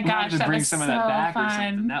 Oh my gosh, that bring was some so of that back fun. or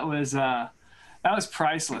something. That was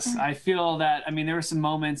priceless. I feel that, I mean, there were some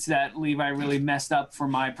moments that Levi really messed up for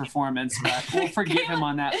my performance, but we'll forgive him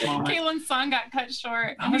on that moment. Caitlin's song got cut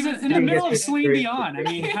short. I was in the middle of Celine Dion. I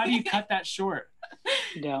mean, how do you cut that short?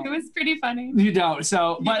 It was pretty funny. You don't.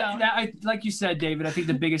 So, but like you said, David, I think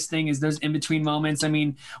the biggest thing is those in-between moments. I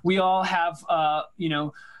mean, we all have,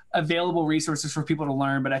 available resources for people to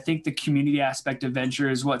learn, but I think the community aspect of Venture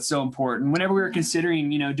is what's so important. Whenever we were considering,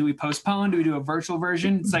 do we postpone? Do we do a virtual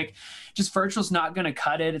version? It's like, just virtual's not going to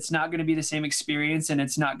cut it. It's not going to be the same experience, and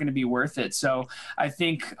it's not going to be worth it. So I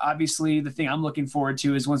think obviously the thing I'm looking forward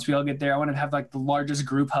to is once we all get there, I want to have like the largest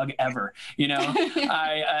group hug ever.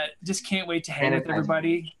 I just can't wait to hang with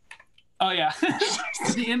everybody. Oh yeah.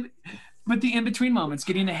 But the in-between moments,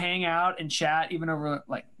 getting to hang out and chat even over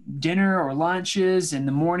like dinner or lunches, in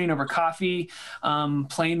the morning over coffee,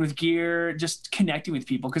 playing with gear, just connecting with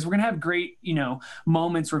people, because we're gonna have great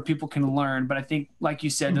moments where people can learn. But I think, like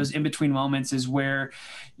you said, those in-between moments is where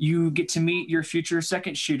you get to meet your future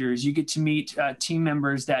second shooters. You get to meet team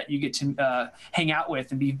members that you get to hang out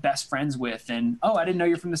with and be best friends with. And I didn't know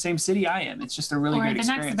you're from the same city I am. It's just a really great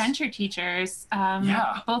experience. Or the next Venture teachers.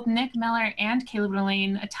 Both Nick Miller and Kaleb and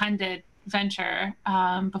Elaine attended Venture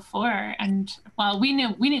before, and we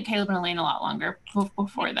knew Kaleb and Elaine a lot longer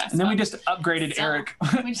before this. And then we just upgraded Eric.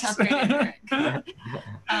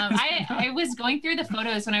 I was going through the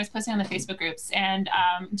photos when I was posting on the Facebook groups, and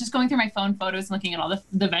just going through my phone photos and looking at all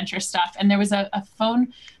the Venture stuff, and there was a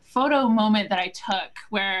phone photo moment that I took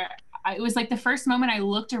where it was like the first moment I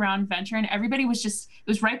looked around Venture, and everybody was it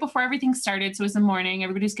was right before everything started. So it was the morning,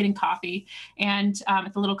 everybody was getting coffee and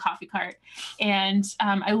at the little coffee cart. And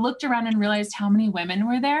I looked around and realized how many women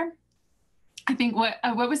were there. I think what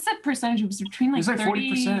was the percentage? It was between like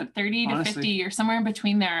 30 to 50 or somewhere in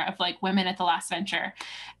between there of like women at the last Venture.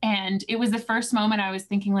 And it was the first moment I was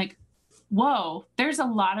thinking like, whoa, there's a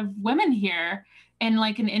lot of women here. In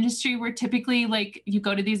like an industry where typically like you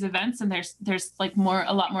go to these events and there's like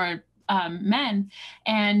a lot more men.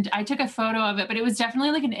 And I took a photo of it, but it was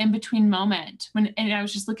definitely like an in-between moment and I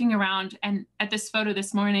was just looking around and at this photo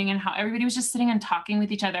this morning and how everybody was just sitting and talking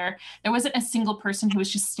with each other. There wasn't a single person who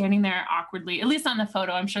was just standing there awkwardly, at least on the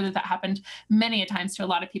photo. I'm sure that happened many a times to a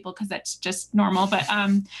lot of people because that's just normal. But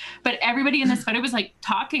everybody in this photo was like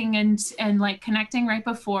talking and like connecting right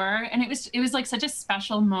before. And it was like such a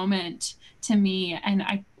special moment to me. And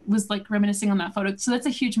I was like reminiscing on that photo. So that's a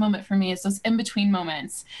huge moment for me, is those in-between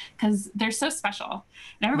moments, because they're so special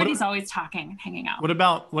and everybody's always talking and hanging out. What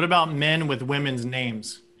about men with women's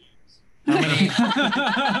names? How many?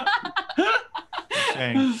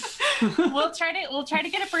 We'll try to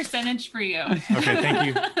get a percentage for you. Okay, thank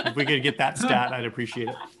you. If we could get that stat, I'd appreciate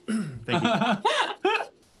it. Thank you.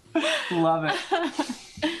 Love it.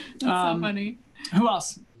 That's so funny. Who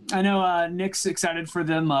else? I know Nick's excited for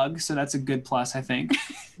the mug, so that's a good plus, I think.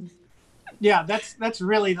 Yeah, that's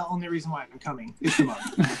really the only reason why I'm coming. Is the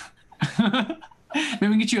mug. Maybe we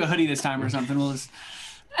can get you a hoodie this time or something. We'll just...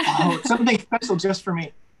 something special just for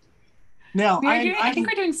me. No, I think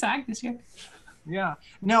we're doing SAG this year. Yeah,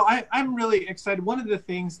 no, I'm really excited. One of the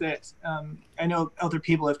things that I know other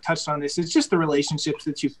people have touched on this is just the relationships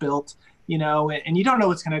that you've built, you know, and you don't know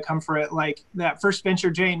what's going to come for it. Like that first venture,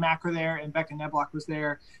 Jay and Mac were there and Becca Neblock was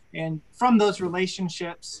there. And from those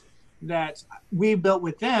relationships that we built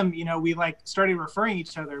with them, you know, we like started referring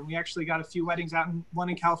each other. And we actually got a few weddings out, one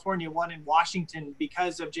in California, one in Washington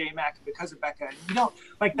because of Jay and Mac and because of Becca. And you don't,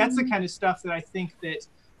 like, that's the kind of stuff that I think that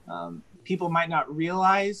people might not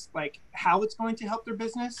realize, like how it's going to help their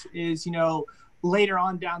business is, you know, later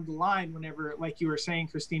on down the line, whenever, like you were saying,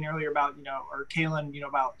 Christine, earlier about, you know, or Kaylin, you know,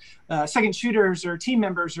 about second shooters or team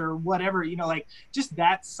members or whatever, you know, like just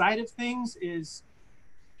that side of things is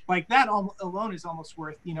like that alone is almost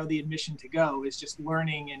worth, you know, the admission to go, is just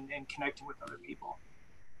learning and connecting with other people.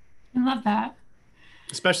 I love that.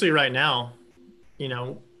 Especially right now, you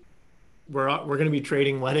know, we're going to be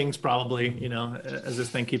trading weddings probably, you know, as this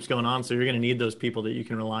thing keeps going on. So you're going to need those people that you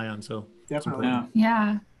can rely on. So definitely.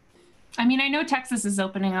 Yeah. I mean, I know Texas is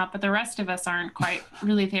opening up, but the rest of us aren't quite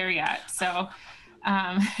really there yet. So,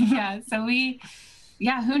 who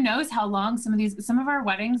knows how long some of our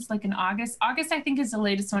weddings, like in August, I think is the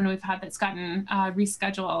latest one we've had that's gotten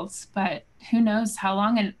rescheduled, but who knows how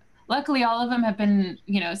long. And luckily all of them have been,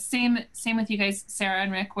 you know, same with you guys, Sarah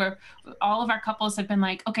and Rick, where all of our couples have been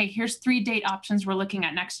like, okay, here's 3 date options we're looking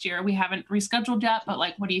at next year. We haven't rescheduled yet, but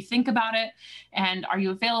like, what do you think about it? And are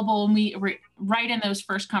you available? And we right in those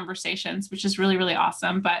first conversations, which is really, really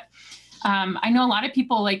awesome. But I know a lot of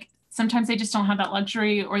people, like sometimes they just don't have that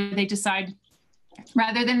luxury, or they decide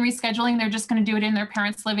rather than rescheduling, they're just going to do it in their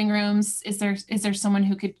parents' living rooms. Is there someone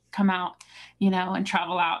who could come out, you know, and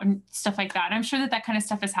travel out and stuff like that? I'm sure that kind of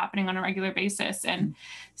stuff is happening on a regular basis. And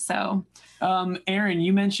so, Aaron,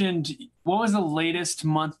 you mentioned, what was the latest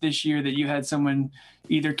month this year that you had someone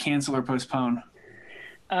either cancel or postpone?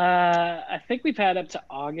 I think we've had up to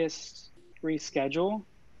August reschedule.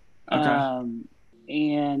 Okay.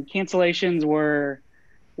 And cancellations were,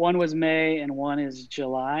 one was May and one is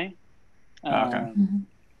July. Okay.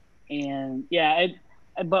 And yeah,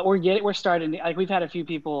 but we're starting to, like, we've had a few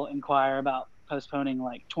people inquire about postponing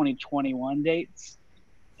like 2021 dates,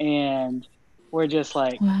 and we're just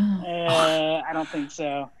like, I don't think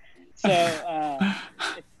so. So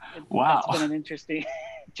wow, it's been an interesting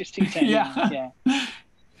time. Yeah.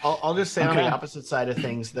 I'll just say on the opposite side of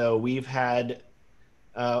things, though, we've had,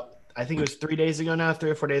 I think it was 3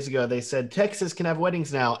 or 4 days ago, they said Texas can have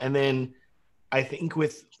weddings now, and then I think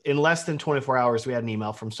in less than 24 hours, we had an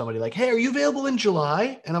email from somebody like, hey, are you available in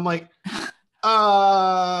July? And I'm like,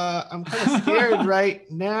 I'm kind of scared right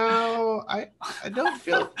now. I don't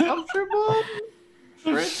feel comfortable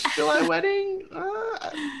for a July wedding.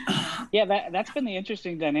 Yeah, that's been the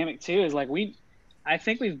interesting dynamic too, is like I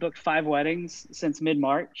think we've booked 5 weddings since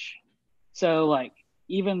mid-March. So like,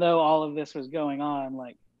 even though all of this was going on,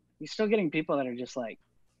 like you're still getting people that are just like,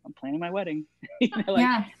 I'm planning my wedding. You know,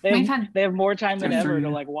 like, they have more time than ever to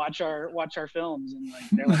like watch our films, and like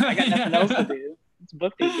they're like, I got nothing else to do. Let's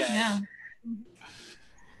book these guys. Yeah.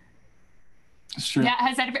 That's true. Yeah.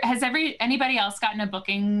 Has anybody else gotten a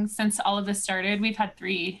booking since all of this started? We've had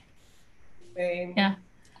 3. Same. Yeah.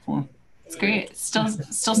 Cool. It's great. Still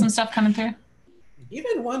some stuff coming through.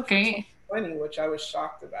 Even one for great 2020, which I was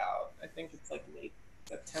shocked about. I think it's like late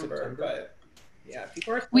September. But yeah,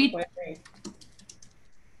 people are still planning.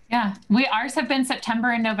 Yeah, ours have been September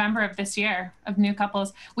and November of this year of new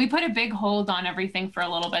couples. We put a big hold on everything for a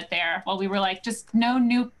little bit there while we were like, just no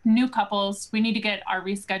new couples. We need to get our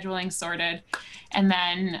rescheduling sorted. And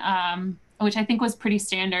then, which I think was pretty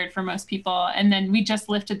standard for most people. And then we just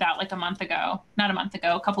lifted that like not a month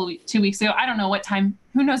ago, 2 weeks ago. I don't know what time,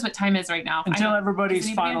 who knows what time is right now. Until everybody's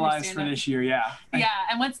finalized for this year, yeah. Yeah,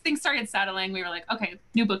 and once things started settling, we were like, okay,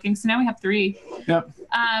 new bookings. So now we have 3. Yep.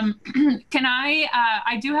 Can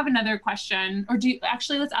I do have another question, or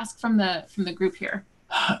let's ask from the group here.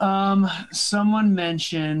 Someone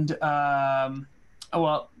mentioned,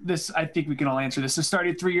 this, I think we can all answer this. So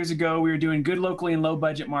started 3 years ago. We were doing good locally and low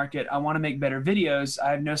budget market. I want to make better videos.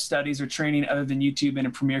 I have no studies or training other than YouTube and a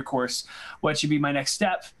Premiere course. What should be my next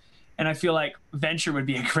step? And I feel like venture would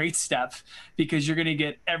be a great step because you're going to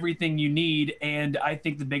get everything you need. And I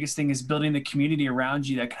think the biggest thing is building the community around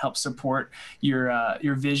you that can help support your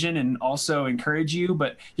vision and also encourage you.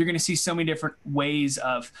 But you're going to see so many different ways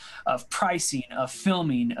of pricing, of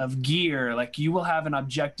filming, of gear. Like you will have an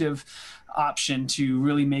objective option to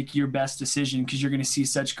really make your best decision because you're going to see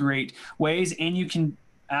such great ways, and you can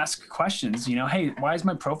ask questions, you know, hey, why does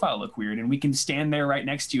my profile look weird? And we can stand there right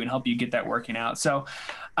next to you and help you get that working out. So,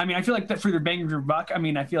 I mean, I feel like that for the bang of your buck, I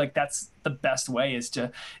mean, I feel like that's the best way is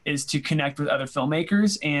to connect with other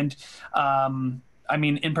filmmakers. And I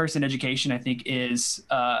mean, in-person education, I think, is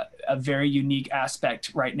a very unique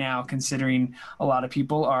aspect right now, considering a lot of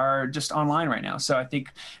people are just online right now. So I think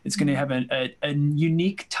it's going to have a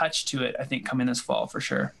unique touch to it, I think, coming this fall for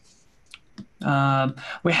sure.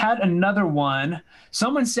 We had another one.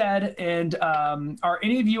 Someone said, and are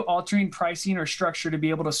any of you altering pricing or structure to be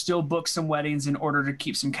able to still book some weddings in order to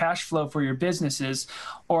keep some cash flow for your businesses?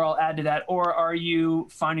 Or I'll add to that, or are you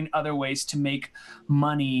finding other ways to make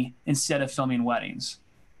money instead of filming weddings?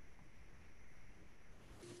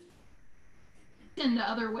 Into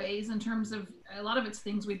other ways in terms of a lot of it's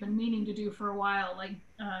things we've been meaning to do for a while, like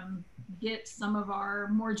get some of our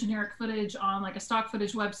more generic footage on like a stock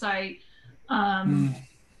footage website.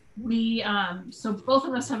 So both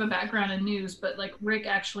of us have a background in news, but like Rick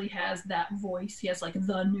actually has that voice. He has like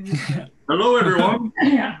the news. Hello, everyone.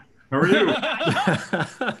 Yeah. How are you?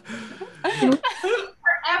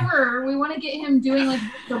 Forever, we want to get him doing like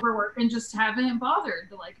voiceover work and just haven't bothered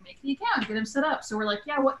to like make the account, get him set up. So we're like,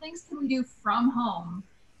 yeah, what things can we do from home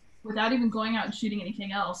without even going out and shooting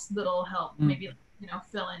anything else that'll help maybe, you know,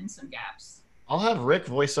 fill in some gaps. I'll have Rick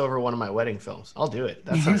voice over one of my wedding films. I'll do it.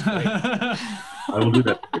 That sounds great. I will do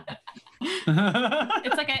that.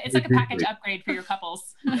 It's like a package upgrade for your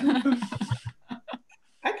couples. I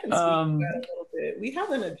can speak to that a little bit. We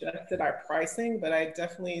haven't adjusted our pricing, but I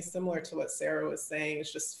definitely, similar to what Sarah was saying,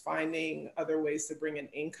 is just finding other ways to bring in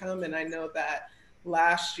income. And I know that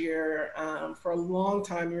last year, for a long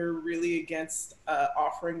time, we were really against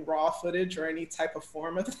offering raw footage or any type of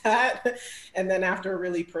form of that. And then after a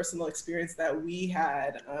really personal experience that we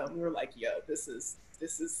had, we were like, yo, this is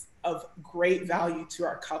of great value to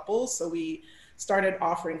our couples. So we started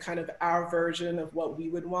offering kind of our version of what we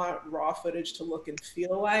would want raw footage to look and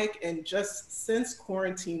feel like. And just since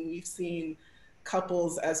quarantine, we've seen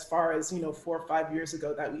couples as far as, 4 or 5 years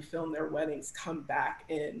ago that we filmed their weddings come back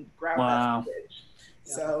and grab that footage.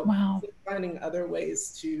 So finding other ways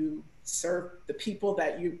to serve the people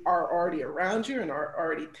that you are already around you and are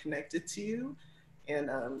already connected to you, and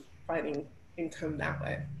finding income that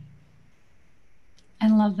way. I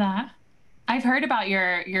love that. I've heard about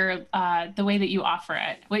your the way that you offer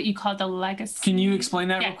it, what you call the legacy. Can you explain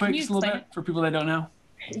that real quick, just a little bit for people that don't know?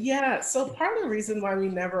 Yeah, so part of the reason why we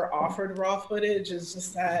never offered raw footage is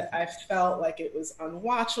just that I felt like it was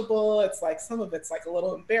unwatchable. It's like some of it's like a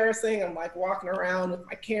little embarrassing. I'm like walking around with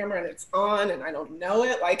my camera and it's on and I don't know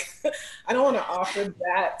it. Like I don't want to offer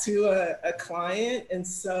that to a client. And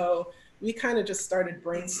so we kind of just started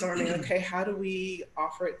brainstorming, okay, how do we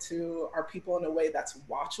offer it to our people in a way that's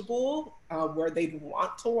watchable, where they'd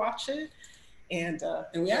want to watch it? And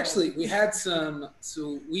we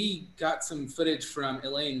got some footage from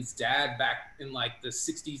Elaine's dad back in like the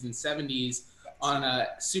 60s and 70s on a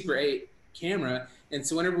Super 8 camera. And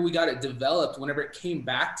so whenever we got it developed, whenever it came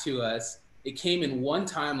back to us, it came in one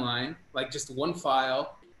timeline, like just one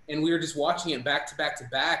file. And we were just watching it back to back to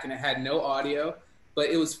back, and it had no audio. But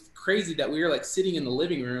it was crazy that we were like sitting in the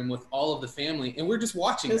living room with all of the family and we're just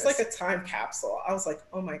watching it. It was like a time capsule. I was like,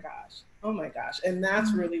 oh my gosh. And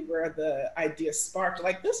that's really where the idea sparked.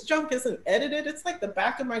 Like, this junk isn't edited. It's like the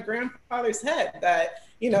back of my grandfather's head that,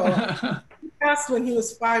 he passed when he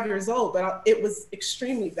was 5 years old, but it was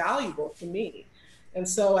extremely valuable to me. And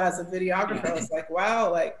so as a videographer, I was like,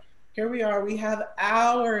 wow, like, here we are, we have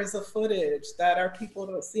hours of footage that our people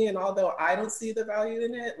don't see. And although I don't see the value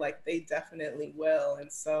in it, like they definitely will. And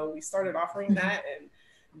so we started offering that, and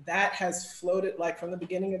that has floated like from the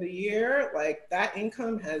beginning of the year. Like that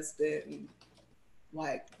income has been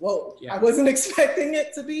like, whoa, I wasn't expecting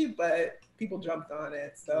it to be, but people jumped on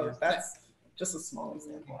it. So that's just a small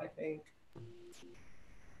example, I think.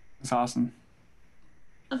 That's awesome.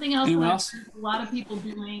 Something else that a lot of people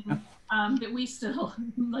doing that we still,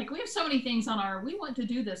 like, we have so many things on our we want to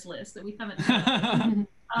do this list that we haven't done.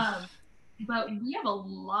 But we have a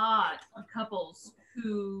lot of couples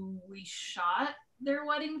who we shot their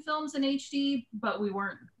wedding films in HD, but we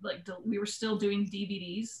weren't like, we were still doing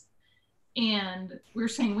DVDs. And we were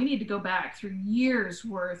saying we need to go back through years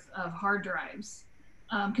worth of hard drives.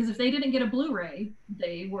 Because if they didn't get a Blu-ray,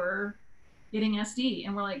 they were getting SD,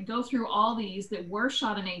 and we're like, go through all these that were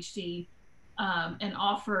shot in HD, and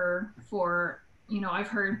offer for, you know, I've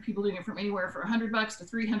heard people doing it from anywhere for $100 to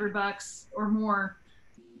 $300 or more,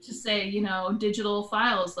 to say, you know, digital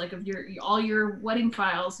files, like of all your wedding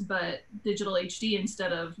files, but digital HD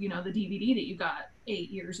instead of, you know, the DVD that you got 8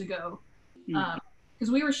 years ago.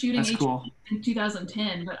 Because we were shooting That's HD cool. in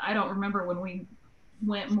 2010, but I don't remember when we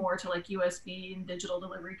went more to like USB and digital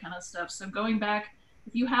delivery kind of stuff. So going back,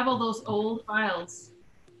 if you have all those old files,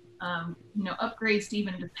 you know, upgrades to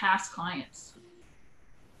even to past clients.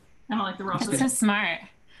 Kind of like the raw That's so smart.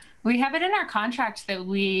 We have it in our contract that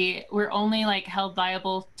we're only like held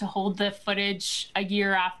liable to hold the footage a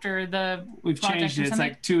year after the We've changed it. It's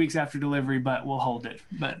like 2 weeks after delivery, but we'll hold it.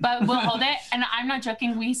 But we'll hold it. And I'm not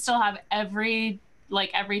joking. We still have everything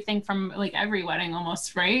from like every wedding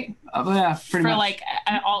almost, right? Yeah, pretty much. Like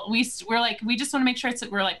we just want to make sure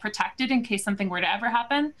we're like protected in case something were to ever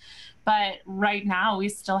happen. But right now we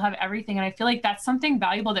still have everything. And I feel like that's something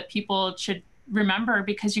valuable that people should remember,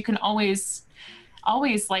 because you can always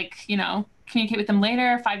like, you know, communicate with them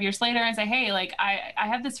later, 5 years later, and say, hey, like I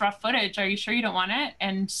have this raw footage. Are you sure you don't want it?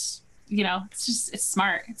 And you know, it's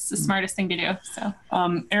smart. It's the smartest thing to do. So,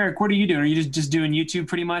 Eric, what are you doing? Are you just doing YouTube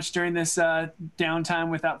pretty much during this downtime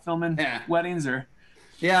without filming weddings, or?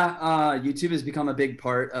 Yeah, YouTube has become a big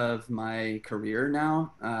part of my career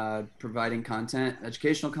now, providing content,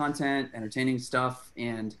 educational content, entertaining stuff.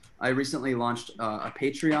 And I recently launched a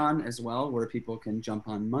Patreon as well, where people can jump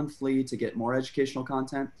on monthly to get more educational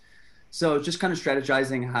content. So just kind of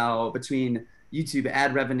strategizing how between YouTube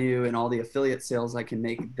ad revenue and all the affiliate sales I can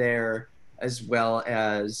make there, as well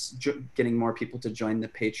as getting more people to join the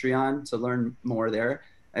Patreon to learn more there.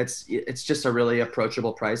 It's just a really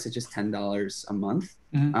approachable price. It's just $10 a month.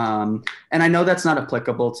 Mm-hmm. And I know that's not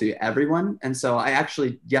applicable to everyone. And so I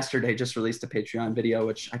actually yesterday just released a Patreon video,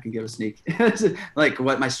 which I can give a sneak, like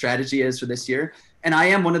what my strategy is for this year. And I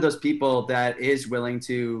am one of those people that is willing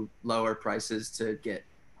to lower prices to get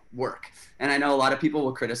work. And I know a lot of people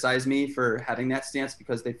will criticize me for having that stance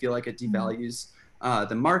because they feel like it devalues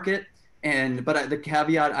the market. But the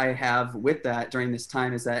caveat I have with that during this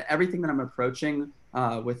time is that everything that I'm approaching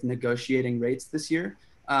with negotiating rates this year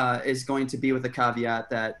is going to be with a caveat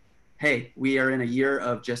that, hey, we are in a year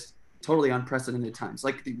of just totally unprecedented times.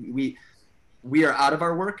 Like we are out of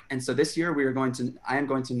our work. And so this year I am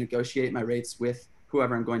going to negotiate my rates with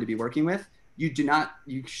whoever I'm going to be working with.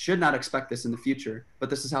 You should not expect this in the future,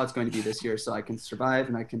 but this is how it's going to be this year. So I can survive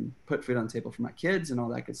and I can put food on the table for my kids and all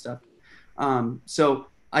that good stuff. I'm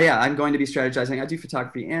going to be strategizing. I do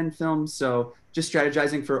photography and film. So just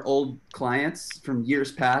strategizing for old clients from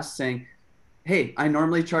years past, saying, hey, I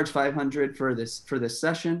normally charge $500 for this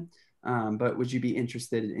session, but would you be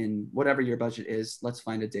interested in whatever your budget is? Let's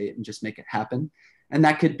find a date and just make it happen. And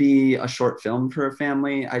that could be a short film for a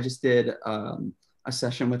family. I just did a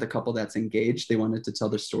session with a couple that's engaged. They wanted to tell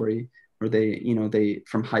their story, where they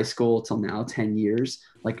from high school till now, 10 years,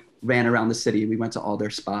 like ran around the city. We went to all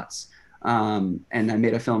their spots. And I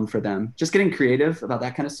made a film for them, just getting creative about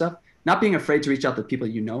that kind of stuff, not being afraid to reach out to people,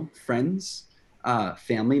 friends,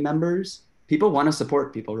 family members. People want to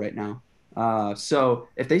support people right now. So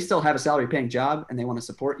if they still have a salary paying job and they want to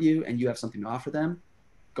support you and you have something to offer them,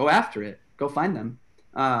 go after it, go find them.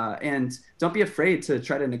 And don't be afraid to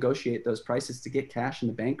try to negotiate those prices to get cash in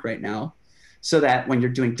the bank right now, so that when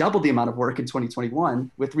you're doing double the amount of work in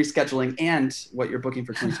 2021 with rescheduling and what you're booking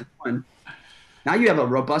for 2021, now you have a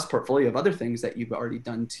robust portfolio of other things that you've already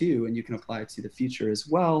done too, and you can apply it to the future as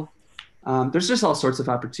well. There's just all sorts of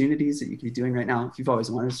opportunities that you can be doing right now. If you've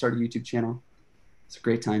always wanted to start a YouTube channel, it's a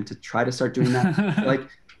great time to try to start doing that.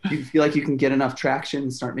 You feel like you can get enough traction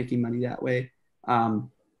and start making money that way.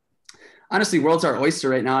 Honestly, world's our oyster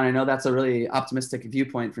right now. And I know that's a really optimistic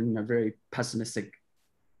viewpoint from a very pessimistic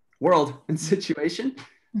world and situation.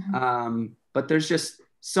 Mm-hmm. But there's just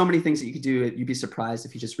so many things that you could do. You'd be surprised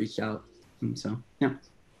if you just reached out. So, yeah.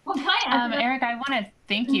 Well, Eric, I want to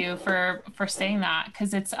thank you for saying that,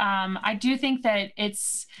 because it's I do think that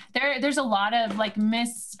there's a lot of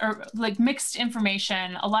mixed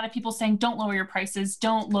information. A lot of people saying don't lower your prices,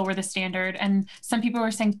 don't lower the standard, and some people are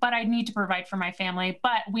saying, but I need to provide for my family,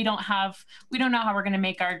 but we don't know how we're going to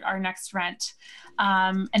make our next rent,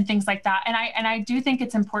 and things like that. And I do think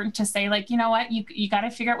it's important to say, like, you know what, you got to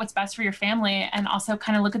figure out what's best for your family, and also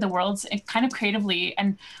kind of look at the world kind of creatively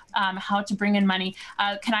and how to bring in money.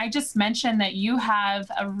 Can I just mention that you have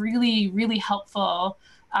a really, really helpful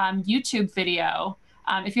YouTube video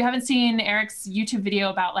If you haven't seen Eric's YouTube video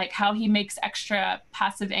about like how he makes extra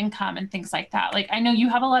passive income and things like that, like I know you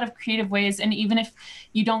have a lot of creative ways, and even if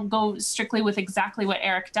you don't go strictly with exactly what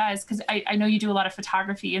Eric does, because I know you do a lot of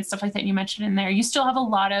photography and stuff like that, and you mentioned in there, you still have a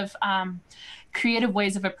lot of creative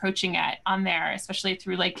ways of approaching it on there, especially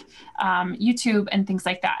through like YouTube and things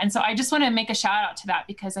like that. And so I just want to make a shout out to that,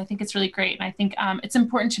 because I think it's really great. And I think it's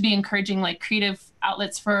important to be encouraging like creative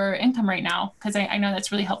outlets for income right now, because I know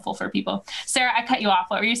that's really helpful for people. Sarah, I cut you off.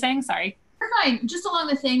 What were you saying? Sorry. You're fine. Just along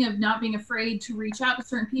the thing of not being afraid to reach out to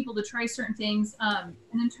certain people to try certain things. And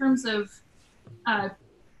in terms of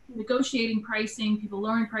negotiating pricing, people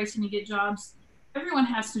lowering pricing to get jobs, everyone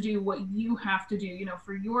has to do what you have to do, you know,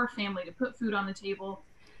 for your family to put food on the table.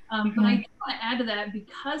 But I do want to add to that,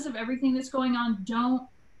 because of everything that's going on,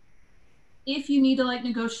 if you need to like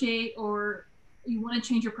negotiate or you want to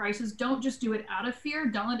change your prices, don't just do it out of fear.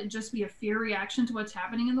 Don't let it just be a fear reaction to what's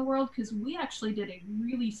happening in the world, because we actually did a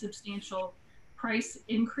really substantial price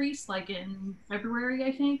increase like in February,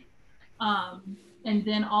 I think. And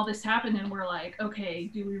then all this happened and we're like, okay,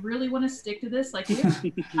 do we really want to stick to this? Like,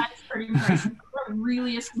 starting prices are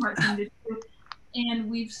really a smart thing to do. And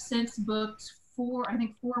we've since booked 4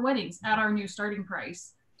 weddings at our new starting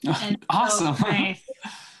price. And awesome. So,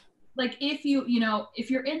 like if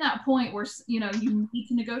you're in that point where, you know, you need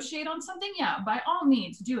to negotiate on something, yeah, by all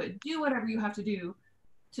means do it. Do whatever you have to do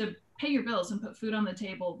to pay your bills and put food on the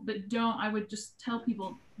table. But I would just tell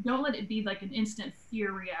people, don't let it be like an instant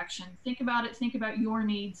fear reaction. Think about it. Think about your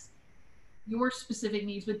needs, your specific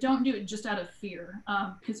needs, but don't do it just out of fear.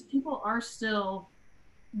 Because people are still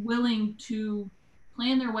willing to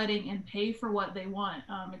plan their wedding and pay for what they want.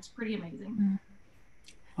 It's pretty amazing.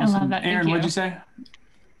 Awesome. I love that. Aaron, what'd you say?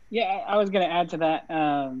 Yeah, I was going to add to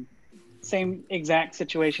that. Same exact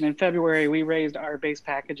situation. In February, we raised our base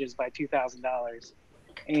packages by $2,000.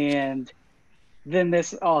 And then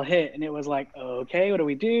this all hit, and it was like, okay, what do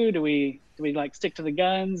we do? Do we like stick to the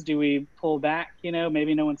guns? Do we pull back? You know,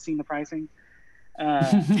 maybe no one's seen the pricing.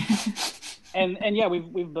 And yeah,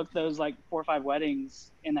 we've booked those like 4 or 5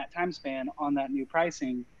 weddings in that time span on that new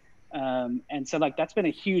pricing. And so like that's been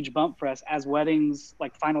a huge bump for us as weddings,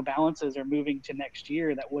 like final balances are moving to next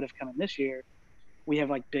year that would have come in this year. We have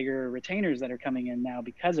like bigger retainers that are coming in now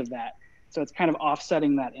because of that. So it's kind of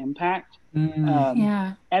offsetting that impact.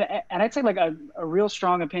 Yeah. And I'd say like a real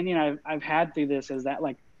strong opinion I've had through this is that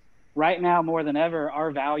like right now more than ever,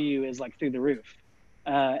 our value is like through the roof.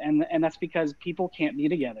 And that's because people can't be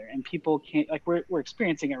together, and people can't, like we're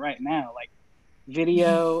experiencing it right now. Like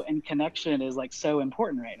video and connection is like so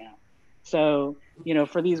important right now. So, you know,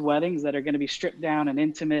 for these weddings that are going to be stripped down and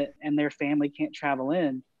intimate and their family can't travel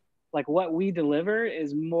in, like what we deliver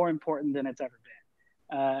is more important than it's ever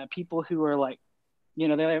been. People who are like, you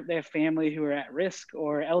know, they have family who are at risk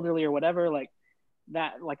or elderly or whatever, like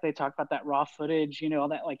that, like they talk about that raw footage, you know, all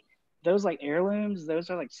that, like those like heirlooms, those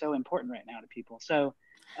are like so important right now to people. So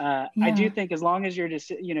I do think as long as you're just,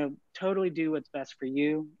 you know, totally do what's best for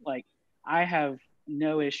you. Like I have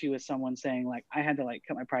no issue with someone saying like, I had to like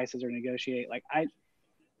cut my prices or negotiate. Like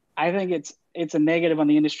I think it's a negative on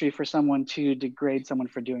the industry for someone to degrade someone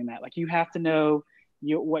for doing that. Like you have to know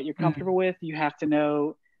what you're comfortable with. You have to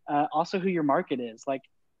know also who your market is. Like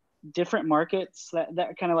different markets,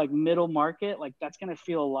 that kind of like middle market, like that's going to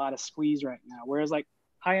feel a lot of squeeze right now. Whereas like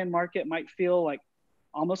high-end market might feel like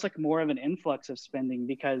almost like more of an influx of spending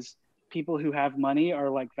because people who have money are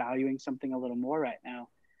like valuing something a little more right now.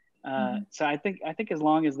 So I think as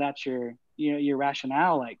long as that's your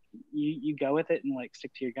rationale, like you go with it and like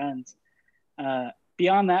stick to your guns.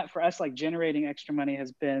 Beyond that, for us, like generating extra money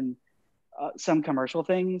has been some commercial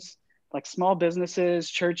things, like small businesses,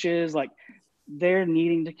 churches, like they're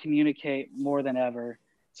needing to communicate more than ever.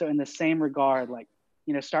 So in the same regard, like,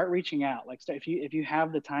 you know, start reaching out. Like if you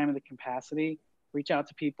have the time and the capacity, reach out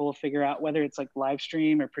to people, figure out whether it's like live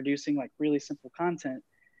stream or producing like really simple content.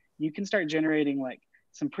 You can start generating like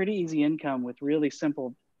some pretty easy income with really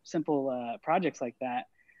simple projects like that,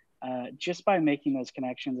 just by making those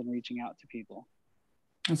connections and reaching out to people.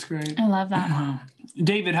 That's great. I love that.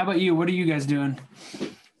 David, how about you? What are you guys doing?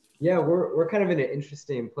 Yeah, we're kind of in an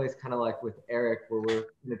interesting place, kind of like with Eric, where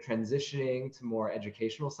we're transitioning to more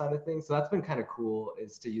educational side of things. So that's been kind of cool,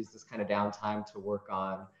 is to use this kind of downtime to work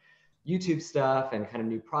on YouTube stuff and kind of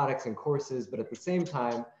new products and courses. But at the same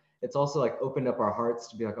time, it's also like opened up our hearts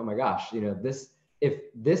to be like, oh my gosh, you know, if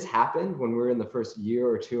this happened when we were in the first year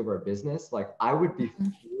or two of our business, like I would be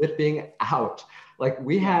flipping out. Like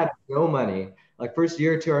we had no money. Like first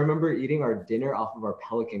year or two, I remember eating our dinner off of our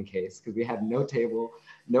Pelican case because we had no table,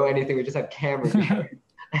 no anything. We just had camera gear.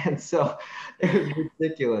 And so it was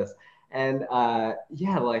ridiculous. And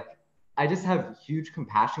yeah, like I just have huge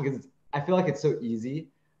compassion because I feel like it's so easy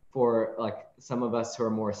for like some of us who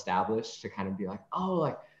are more established to kind of be like, oh,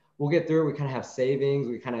 like we'll get through. We kind of have savings.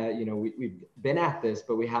 We kind of, you know, we've been at this,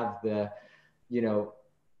 but we have the, you know,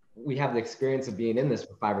 we have the experience of being in this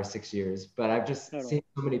for 5 or 6 years. But I've just seen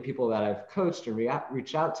so many people that I've coached and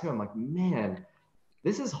reached out to. I'm like, man,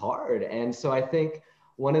 this is hard. And so I think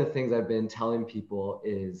one of the things I've been telling people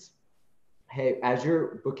is, hey, as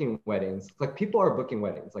you're booking weddings, like people are booking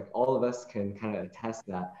weddings, like all of us can kind of attest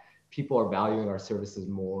that people are valuing our services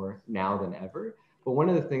more now than ever. But one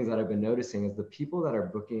of the things that I've been noticing is the people that are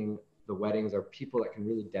booking the weddings are people that can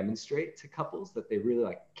really demonstrate to couples that they really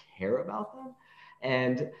like care about them.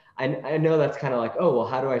 And I know that's kind of like, oh, well,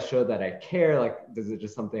 how do I show that I care? Like, is it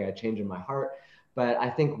just something I change in my heart? But I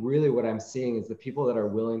think really what I'm seeing is the people that are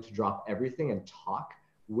willing to drop everything and talk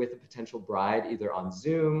with a potential bride, either on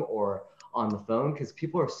Zoom or on the phone, because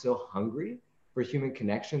people are so hungry for human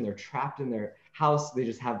connection. They're trapped in their house. They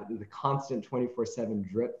just have the constant 24/7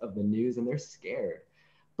 drip of the news, and they're scared.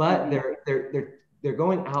 But they're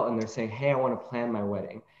going out and they're saying, hey, I want to plan my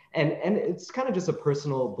wedding. And it's kind of just a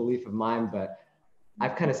personal belief of mine, but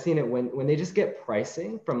I've kind of seen it when they just get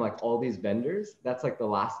pricing from like all these vendors, that's like the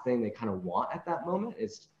last thing they kind of want at that moment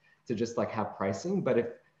is to just like have pricing. But if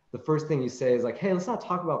the first thing you say is like, hey, let's not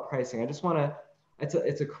talk about pricing. I just want to,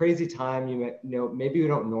 it's a crazy time. You know, maybe we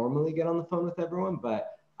don't normally get on the phone with everyone,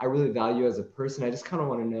 but I really value you as a person. I just kind of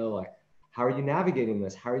want to know, like, how are you navigating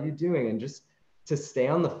this? How are you doing? And just to stay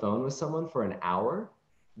on the phone with someone for an hour,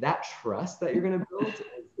 that trust that you're going to build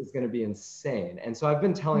is going to be insane. And so I've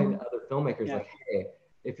been telling other filmmakers, like, hey,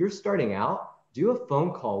 if you're starting out, do a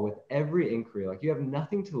phone call with every inquiry. Like, you have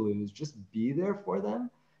nothing to lose. Just be there for them.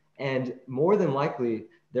 And more than likely,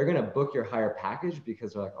 they're going to book your higher package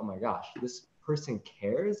because they're like, oh my gosh, this person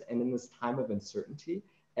cares. And in this time of uncertainty,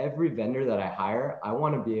 every vendor that I hire, I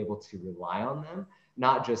want to be able to rely on them,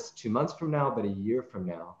 not just 2 months from now, but a year from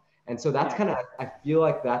now. And so that's kind of, I feel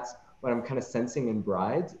like that's what I'm kind of sensing in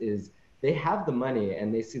brides is they have the money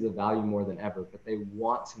and they see the value more than ever, but they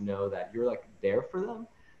want to know that you're like there for them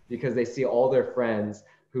because they see all their friends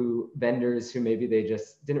vendors who maybe they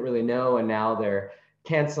just didn't really know. And now they're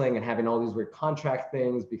canceling and having all these weird contract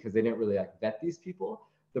things because they didn't really like vet these people.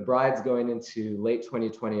 The brides going into late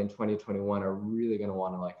 2020 and 2021 are really going to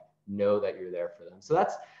want to like know that you're there for them. So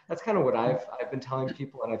that's kind of what I've been telling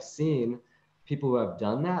people, and I've seen people who have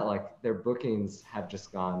done that, like their bookings have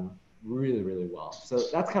just gone really, really well. So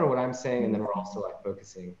that's kind of what I'm saying. And then we're also like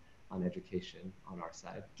focusing on education on our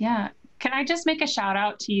side. Yeah. Can I just make a shout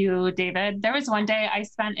out to you, David? There was one day I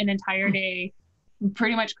spent an entire day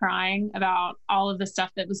pretty much crying about all of the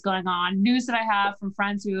stuff that was going on, news that I have from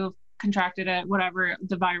friends who have contracted it, whatever,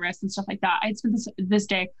 the virus and stuff like that. I spent this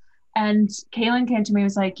day, and Kaylin came to me and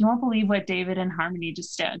was like, you won't believe what David and Harmony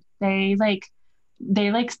just did. They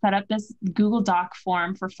set up this Google Doc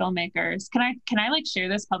form for filmmakers. Can I like share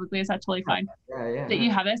this publicly? Is that totally fine? Yeah. That you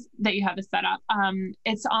have this set up.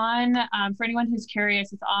 It's on, for anyone who's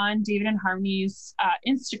curious, it's on David and Harmony's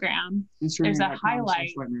Instagram. There's a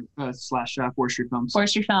highlight / Forestry Films.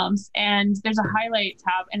 Forestry Films. And there's a highlight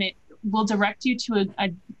tab, and it will direct you to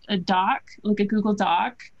a doc, like a Google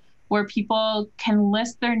Doc, where people can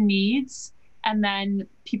list their needs. And then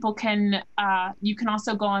people can, you can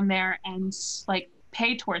also go on there and like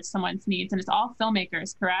pay towards someone's needs, and it's all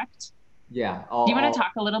filmmakers, correct? Yeah. Do you want to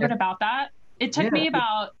talk a little bit about that? It took me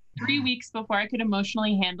about 3 weeks before I could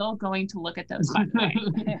emotionally handle going to look at those, by the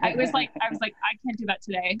way. I was like, I can't do that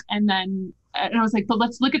today. And then I was like, but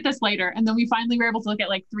let's look at this later. And then we finally were able to look at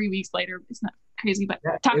like 3 weeks later. It's not crazy, but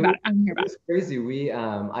talk about it. I'm here about it. It's crazy. We,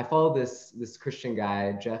 I follow this Christian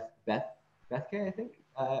guy, Jeff Bethke, I think.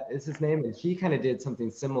 Is his name, and he kind of did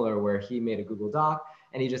something similar where he made a Google Doc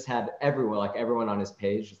and he just had everyone on his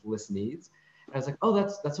page just list needs. And I was like, oh,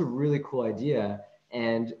 that's a really cool idea.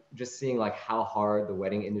 And just seeing like how hard the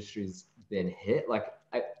wedding industry's been hit. Like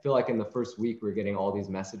I feel like in the first week we're getting all these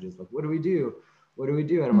messages like, what do we do? What do we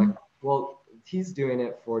do? And I'm like, well, he's doing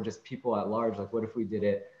it for just people at large. Like, what if we did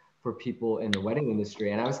it for people in the wedding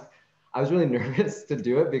industry? And I was really nervous to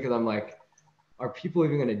do it because I'm like, are people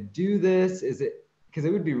even going to do this? Because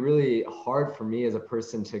it would be really hard for me as a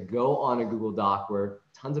person to go on a Google Doc where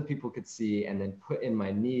tons of people could see and then put in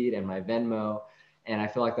my need and my Venmo. And I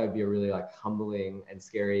feel like that would be a really like humbling and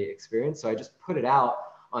scary experience. So I just put it out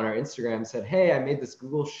on our Instagram, said, hey, I made this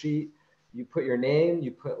Google sheet. You put your name,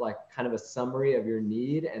 you put like kind of a summary of your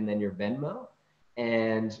need and then your Venmo.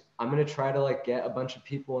 And I'm going to try to like get a bunch of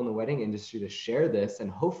people in the wedding industry to share this. And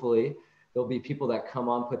hopefully there'll be people that come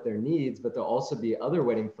on, put their needs, but there'll also be other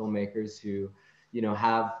wedding filmmakers who, you know,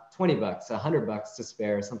 have $20, $100 to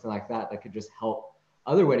spare, something like that, that could just help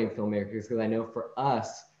other wedding filmmakers, because I know for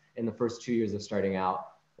us in the first 2 years of starting out,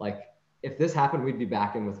 like if this happened, we'd be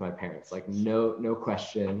back in with my parents, like no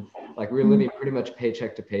question. Like we were living pretty much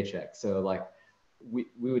paycheck to paycheck. So like we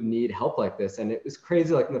would need help like this. And it was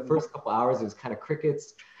crazy. Like in the first couple hours, it was kind of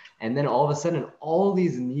crickets. And then all of a sudden, all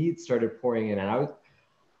these needs started pouring in. And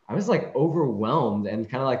I was like overwhelmed, and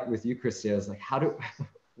kind of like with you, Christy, I was like,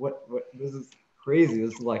 what, this is crazy.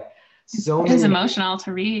 This is like so many. It was emotional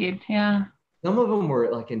to read. Yeah. Some of them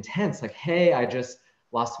were like intense, like, hey, I just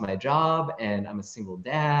lost my job and I'm a single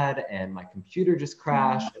dad and my computer just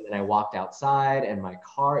crashed. And then I walked outside and my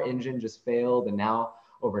car engine just failed. And now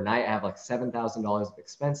overnight I have like $7,000 of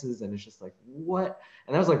expenses. And it's just like, what?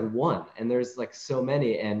 And that was like one. And there's like so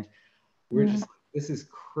many. And we're just, this is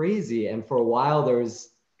crazy. And for a while there was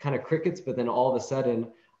kind of crickets, but then all of a sudden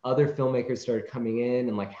other filmmakers started coming in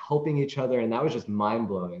and like helping each other. And that was just mind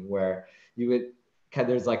blowing, where you would,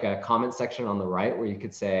 there's like a comment section on the right where you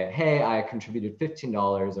could say, hey, I contributed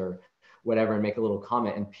 $15 or whatever, and make a little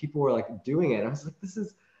comment, and people were like doing it. And I was like, this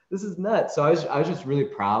is nuts. So I was just really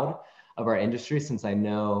proud of our industry, since I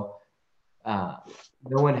know no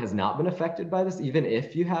one has not been affected by this. Even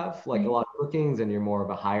if you have like a lot of bookings and you're more of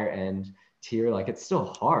a higher end tier, like it's still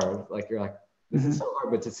hard. Like you're like, this is so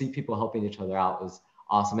hard, but to see people helping each other out was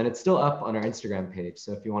awesome. And it's still up on our Instagram page.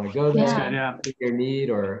 So if you want to go there, take your need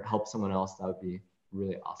or help someone else, that would be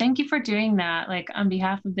really awesome. Thank you for doing that, like on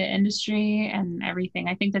behalf of the industry and everything.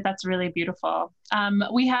 I think that that's really beautiful.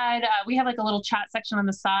 We had like a little chat section on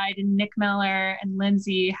the side, and Nick Miller and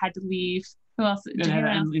Lindsey had to leave. Who else?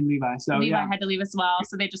 And Levi. So Levi had to leave as well.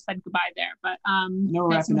 So they just said goodbye there. But no,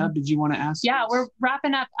 we're wrapping up. Did you want to ask? Yeah, we're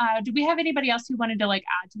wrapping up. Do we have anybody else who wanted to like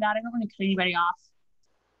add to that? I don't want to cut anybody off.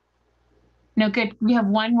 No, good. We have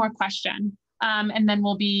one more question. And then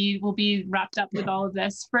we'll be wrapped up with all of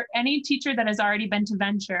this. For any teacher that has already been to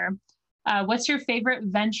Venture, what's your favorite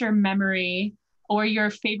Venture memory or your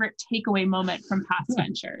favorite takeaway moment from past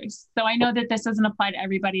Ventures? So I know that this doesn't apply to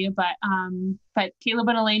everybody, but Kaleb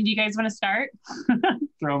and Elaine, do you guys want to start?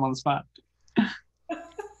 Throw them on the spot.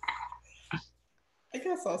 I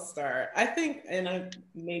guess I'll start. I think, and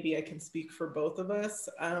maybe I can speak for both of us.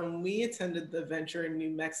 We attended the Venture in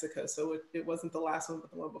New Mexico, so it wasn't the last one,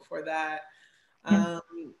 but the one before that.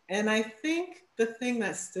 And I think the thing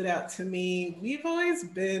that stood out to me, we've always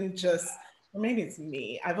been or maybe it's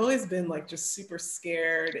me, I've always been like just super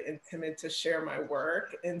scared and timid to share my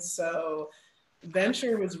work. And so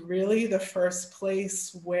Venture was really the first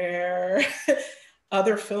place where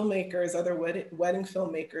other filmmakers, other wedding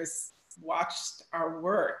filmmakers watched our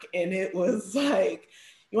work. And it was like,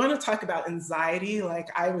 you want to talk about anxiety? Like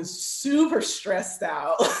I was super stressed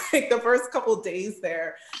out like the first couple of days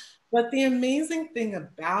there. But the amazing thing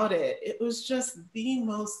about it, it was just the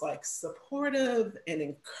most like supportive and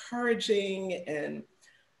encouraging and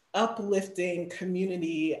uplifting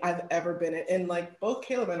community I've ever been in. And like both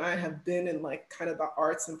Kaleb and I have been in like kind of the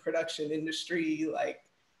arts and production industry like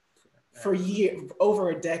for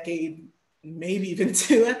over a decade, maybe even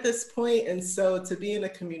two at this point. And so to be in a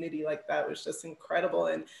community like that was just incredible.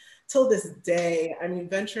 And till this day, I mean,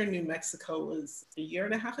 Venture in New Mexico was a year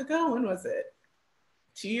and a half ago. When was it?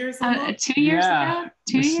 2 years ago? 2 years ago?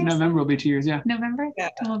 2 years? November will be 2 years, yeah. November? Yeah.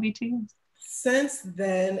 It will be 2 years. Since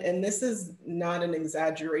then, and this is not an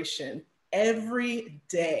exaggeration, every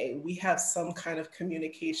day we have some kind of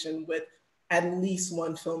communication with at least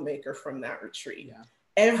one filmmaker from that retreat. Yeah.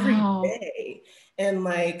 Every day. And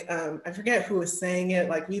like, I forget who was saying it,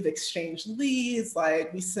 like we've exchanged leads,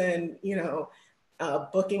 like we send,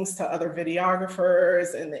 bookings to other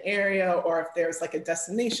videographers in the area, or if there's like a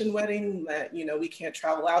destination wedding that, we can't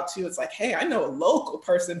travel out to, it's like, hey, I know a local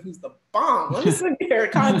person who's the bomb. Let me send you their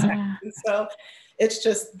contact. And so it's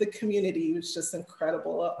just, the community was just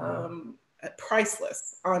incredible.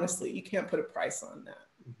 Priceless, honestly. You can't put a price on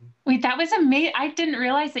that. Wait, that was amazing. I didn't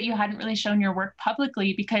realize that you hadn't really shown your work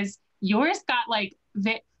publicly, because yours got like,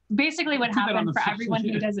 basically what happened for everyone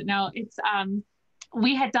who doesn't know, it's,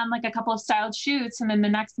 we had done like a couple of styled shoots, and then the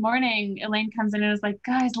next morning Elaine comes in and was like,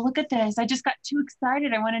 guys, look at this. I just got too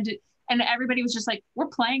excited. I wanted to, and everybody was just like, we're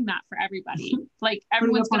playing that for everybody. Like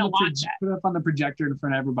everyone's going to watch it. Put it up on the projector in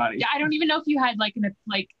front of everybody. Yeah. I don't even know if you had like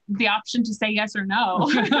the option to say yes or no.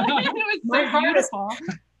 It was so beautiful.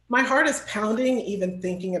 My heart is pounding even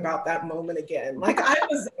thinking about that moment again. Like I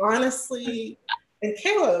was honestly, and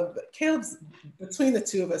Kaleb's between the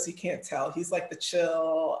two of us, you can't tell. He's like the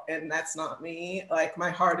chill, and that's not me. Like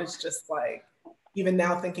my heart is just like, even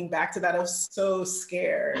now thinking back to that, I was so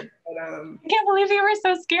scared. But, I can't believe you were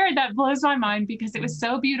so scared. That blows my mind, because it was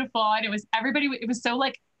so beautiful, and it was everybody. It was so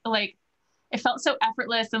like it felt so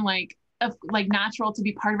effortless and like natural to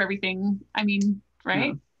be part of everything. I mean,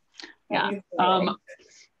 right? Yeah.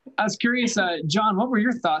 I was curious, John, what were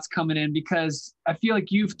your thoughts coming in? Because I feel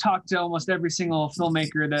like you've talked to almost every single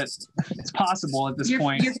filmmaker that it's possible at this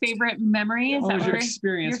point. Your favorite memory? What was your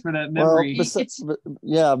experience for that memory?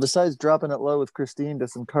 Well, besides dropping it low with Christine to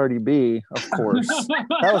some Cardi B, of course,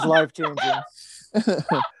 that was life changing.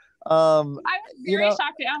 I was very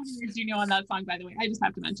shocked to hear Juno on that song, by the way. I just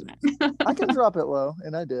have to mention it. I can drop it low,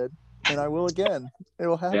 and I did, and I will again. It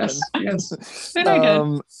will happen. Yes.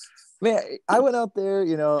 Man, I went out there,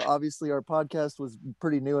 obviously our podcast was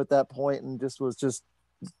pretty new at that point and was just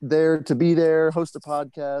there to be there, host a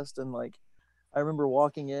podcast. And like, I remember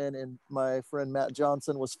walking in and my friend Matt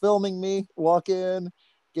Johnson was filming me, walk in,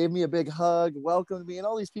 gave me a big hug, welcomed me, and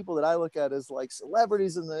all these people that I look at as like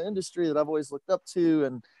celebrities in the industry that I've always looked up to.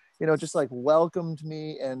 And, just like welcomed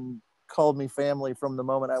me and called me family from the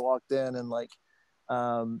moment I walked in. And like,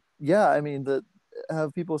 have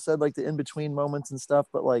people said like the in-between moments and stuff,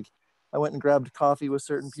 but like, I went and grabbed coffee with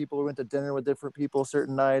certain people. We went to dinner with different people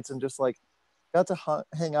certain nights and just like got to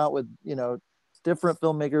hang out with, different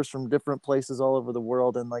filmmakers from different places all over the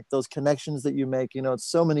world. And like those connections that you make, it's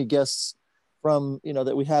so many guests from,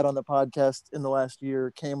 that we had on the podcast in the last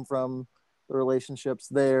year came from the relationships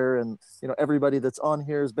there. And, everybody that's on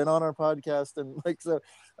here has been on our podcast. And like, so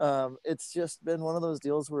it's just been one of those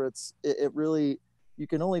deals where it really, you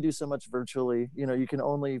can only do so much virtually, you can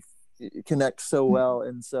only connect so well.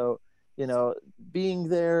 And so, being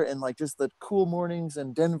there and like just the cool mornings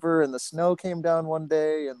in Denver and the snow came down one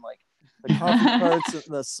day and like the coffee carts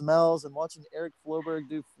and the smells and watching Eric Floberg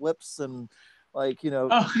do flips and like,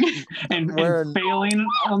 and failing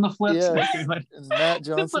on the flips. And Matt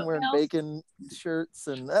Johnson wearing bacon shirts.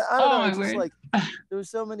 And I don't know, it's just like,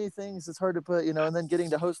 there's so many things it's hard to put, and then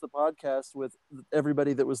getting to host the podcast with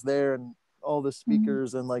everybody that was there and all the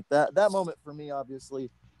speakers and like that moment for me,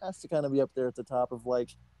 obviously has to kind of be up there at the top of like,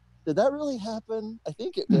 did that really happen? I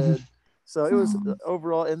think it did. So it was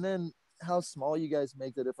overall, and then how small you guys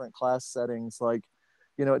make the different class settings. Like,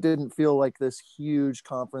 it didn't feel like this huge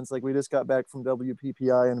conference. Like we just got back from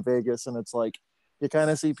WPPI in Vegas and it's like, you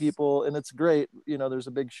kind of see people and it's great. There's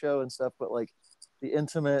a big show and stuff, but like the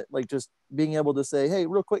intimate, like just being able to say, hey,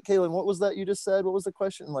 real quick, Kaylin, what was that you just said? What was the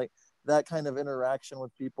question? Like that kind of interaction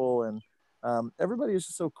with people. And everybody is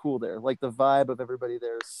just so cool there. Like the vibe of everybody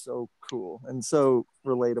there is so cool and so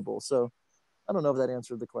relatable. So I don't know if that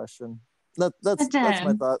answered the question. That's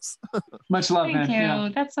my thoughts. Much love, Thank man. you. Yeah.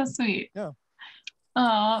 That's so sweet. Yeah.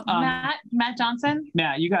 Oh, Matt Johnson.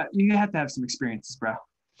 Matt, you have to have some experiences, bro.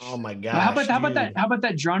 Oh my gosh. How about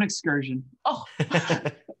that drone excursion? Oh.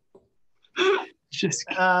 Just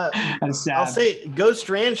I'll say Ghost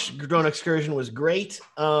Ranch drone excursion was great.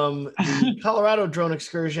 The Colorado drone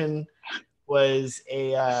excursion was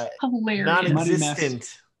a non-existent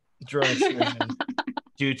drone excursion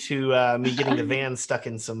due to me getting the van stuck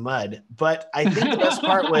in some mud. But I think the best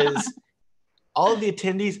part was all of the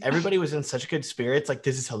attendees, everybody was in such good spirits. Like,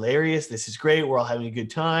 this is hilarious. This is great. We're all having a good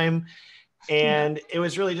time. And it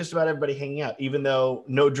was really just about everybody hanging out, even though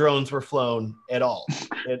no drones were flown at all.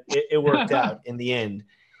 It worked out in the end.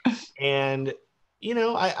 And,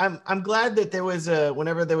 I'm glad that there was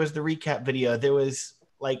whenever there was the recap video, there was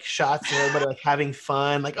like shots of everybody like having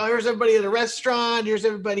fun. Like, oh, here's everybody at a restaurant. Here's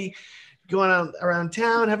everybody going around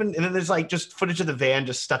town and then there's like just footage of the van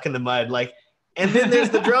just stuck in the mud. Like, and then there's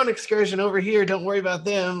the drone excursion over here. Don't worry about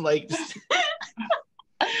them. Like, just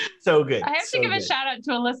so good. I have to give a shout out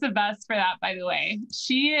to Alyssa Best for that, by the way.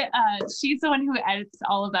 She's the one who edits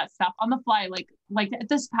all of that stuff on the fly. Like at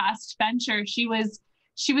this past venture, she was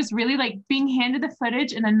really like being handed the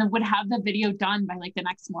footage and then would have the video done by like the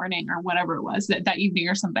next morning or whatever it was that evening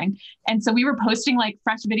or something. And so we were posting like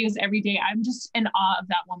fresh videos every day. I'm just in awe of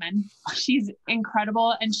that woman. She's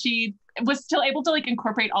incredible. And she was still able to like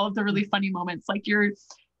incorporate all of the really funny moments, like your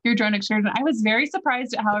drone excursion. I was very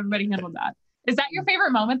surprised at how everybody handled that. Is that your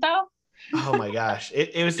favorite moment though? Oh my gosh.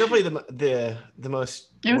 It was definitely the most,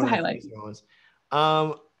 it was a highlight.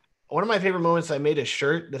 One of my favorite moments, I made a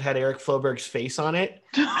shirt that had Eric Floberg's face on it,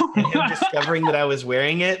 and him discovering that I was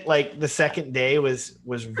wearing it like the second day was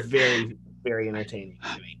very, very entertaining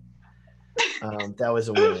to me. That was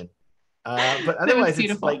a win. But otherwise,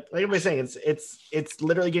 it's like everybody's saying, it's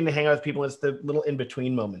literally getting to hang out with people. It's the little in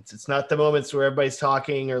between moments. It's not the moments where everybody's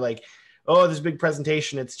talking or like, oh, this big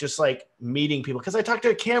presentation. It's just like meeting people, because I talk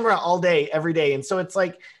to a camera all day, every day, and so it's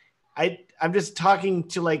like I'm just talking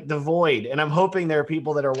to like the void, and I'm hoping there are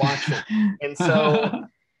people that are watching. And so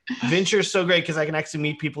Venture's so great because I can actually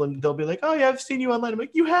meet people and they'll be like, oh yeah, I've seen you online. I'm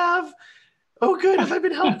like, you have? Oh good. Have I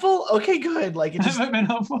been helpful? Okay, good. Like it just, have I been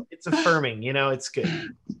helpful? It's affirming, it's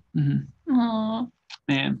good. Mm-hmm. Aww.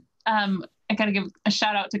 Man. I gotta give a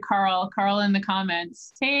shout out to Carl. Carl in the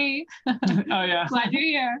comments. Hey. Oh yeah. Glad you're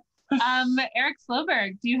here. Eric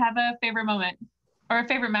Floberg, do you have a favorite moment or a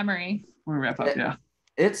favorite memory? We'll wrap up. Yeah.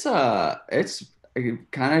 It's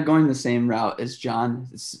kind of going the same route as John.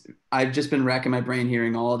 I've just been racking my brain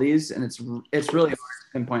hearing all of these, and it's really hard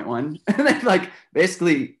to pinpoint one. And I like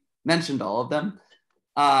basically mentioned all of them.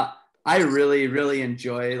 I really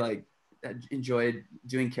enjoyed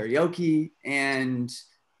doing karaoke and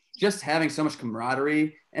just having so much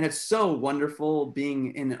camaraderie. And it's so wonderful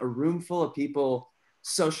being in a room full of people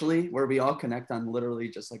socially where we all connect on literally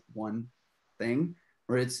just like one thing,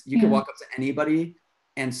 where you can walk up to anybody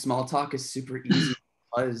and small talk is super easy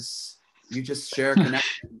because you just share a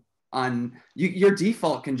connection on your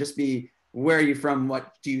default can just be, where are you from?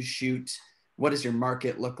 What do you shoot? What does your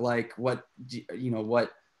market look like? What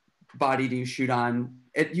body do you shoot on?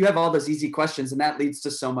 You have all those easy questions, and that leads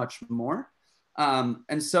to so much more.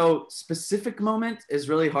 And so specific moment is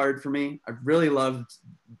really hard for me. I really loved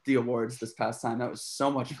the awards this past time. That was so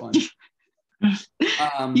much fun.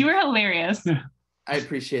 You were hilarious. I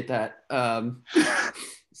appreciate that.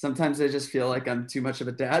 Sometimes I just feel like I'm too much of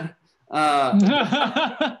a dad.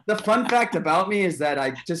 The fun fact about me is that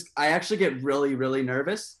I actually get really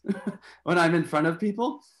nervous when I'm in front of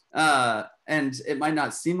people. And it might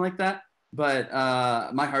not seem like that, but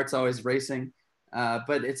my heart's always racing.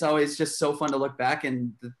 But it's always just so fun to look back.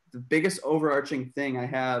 And the biggest overarching thing I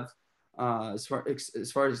have as far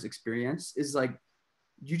as experience is like,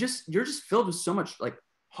 you're just filled with so much like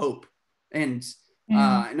hope. And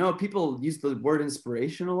I know people use the word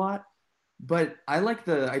inspiration a lot, but I like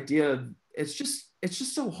the idea of it's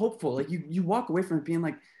just so hopeful. Like you walk away from it being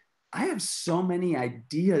like, I have so many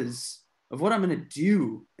ideas of what I'm going to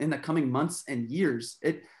do in the coming months and years.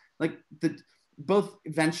 Both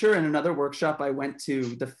Venture and another workshop I went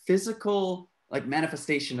to, the physical like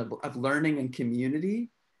manifestation of learning and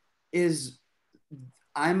community is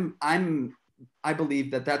I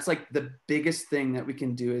believe that's like the biggest thing that we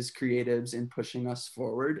can do as creatives in pushing us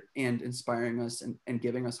forward and inspiring us and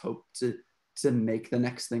giving us hope to make the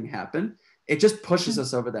next thing happen. It just pushes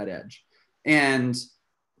us over that edge. And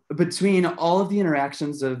between all of the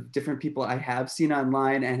interactions of different people I have seen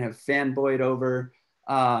online and have fanboyed over,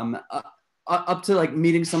 up to like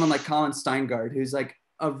meeting someone like Colin Steingard, who's like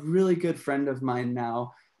a really good friend of mine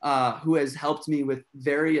now, who has helped me with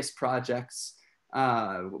various projects,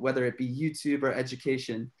 whether it be YouTube or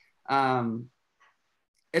education.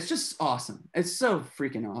 It's just awesome. It's so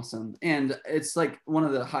freaking awesome. And it's like one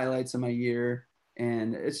of the highlights of my year,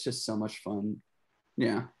 and it's just so much fun.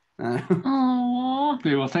 Yeah. Aww.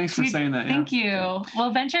 Okay, well, thanks for saying that. Thank you.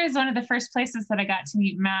 Well, Venture is one of the first places that I got to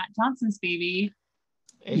meet Matt Johnson's baby.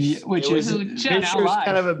 Venture's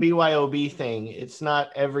kind of a BYOB thing. It's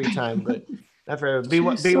not every time, but not for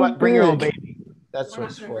bring your own baby. That's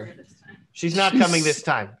what it's for. She's not coming this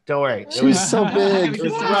time. Don't worry. It was so big. It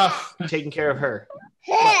was rough taking care of her.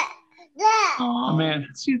 Oh man,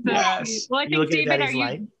 she's the best. Well, I think David,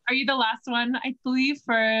 are you the last one? I believe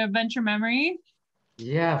for Venture Memory.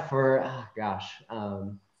 Yeah, for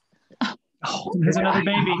there's another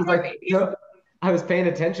baby. I was paying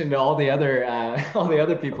attention to all the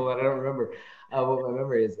other people that I don't remember what my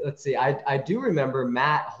memory is. Let's see. I do remember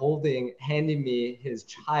Matt handing me his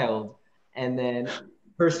child, and then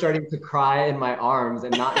her starting to cry in my arms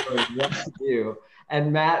and not knowing what to do,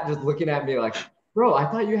 and Matt just looking at me like, "Bro, I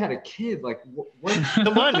thought you had a kid. Like, what?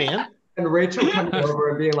 Come on, man." And Rachel coming over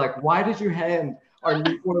and being like, "Why did you hand our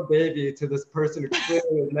newborn baby to this person who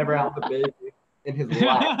clearly has never had the baby in his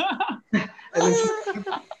life?" And then she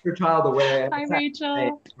took her child away. Hi,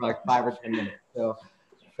 Rachel. For like 5 or 10 minutes. So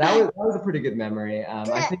that was a pretty good memory.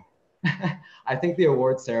 I think the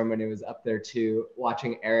award ceremony was up there too.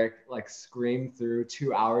 Watching Eric like scream through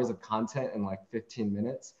 2 hours of content in like 15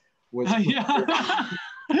 minutes was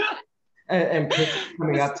and Chris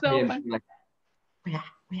coming up to me and being like, we have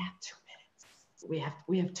 2 minutes.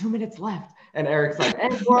 We have 2 minutes left. And Eric's like,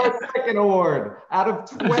 and for our second award out of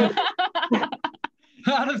 20.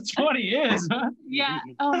 Out of 20 years. Yeah.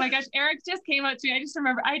 Oh my gosh. Eric just came up to me. I just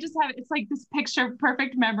remember, it's like this picture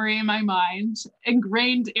perfect memory in my mind,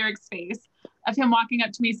 ingrained Eric's face of him walking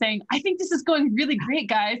up to me saying, "I think this is going really great,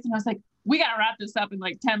 guys." And I was like, "We got to wrap this up in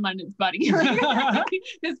like 10 minutes, buddy."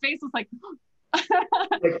 His face was like,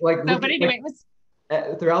 but anyway, it was.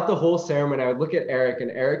 Throughout the whole ceremony, I would look at Eric, and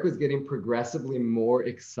Eric was getting progressively more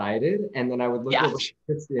excited. And then I would look over at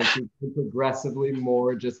Christy, and she'd be progressively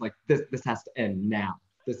more just like, this has to end now.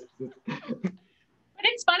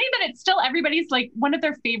 it's funny that it's still everybody's like one of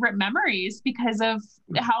their favorite memories because of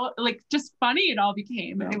how like just funny it all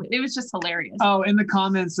became. It was just hilarious. Oh, in the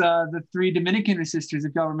comments, the 3 Dominican sisters,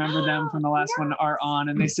 if y'all remember them from the last one, are on,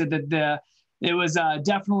 and they said that it was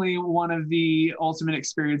definitely one of the ultimate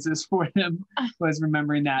experiences for them was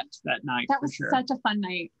remembering that night. That was for sure. Such a fun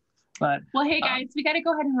night. But well, hey guys, we got to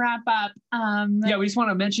go ahead and wrap up. Yeah, we just want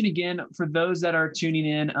to mention again for those that are tuning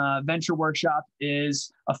in, Venture Workshop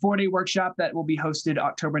is a 4-day workshop that will be hosted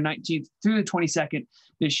October 19th through the 22nd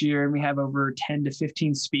this year. And we have over 10 to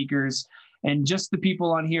 15 speakers, and just the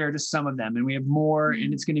people on here are just some of them. And we have more,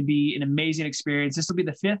 and it's going to be an amazing experience. This will be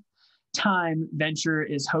the 5th time Venture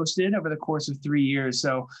is hosted over the course of 3 years.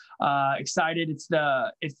 So excited. It's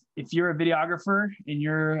if you're a videographer and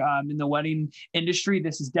you're in the wedding industry,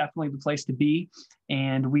 this is definitely the place to be.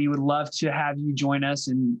 And we would love to have you join us.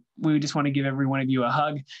 And we just want to give every one of you a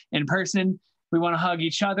hug in person. We want to hug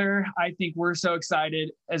each other. I think we're so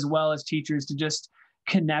excited as well as teachers to just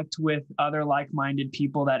connect with other like-minded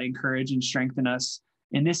people that encourage and strengthen us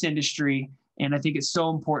in this industry. And I think it's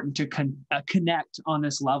so important to connect on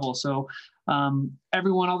this level. So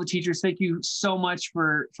everyone, all the teachers, thank you so much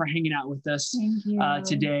for hanging out with us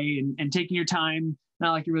today and taking your time.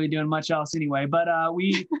 Not like you're really doing much else anyway, but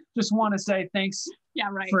we just want to say thanks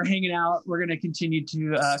for hanging out. We're going to continue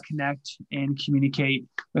to connect and communicate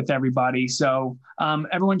with everybody. So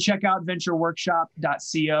everyone check out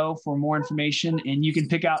ventureworkshop.co for more information, and you can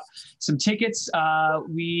pick out some tickets.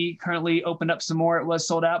 We currently opened up some more. It was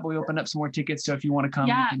sold out, but we opened up some more tickets. So if you want to come,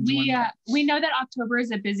 yeah, you can we know that October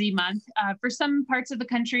is a busy month. For some parts of the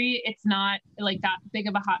country, it's not like that big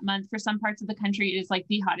of a hot month. For some parts of the country, it is like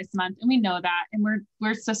the hottest month, and we know that, and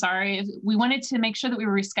we're so sorry. We wanted to make sure that we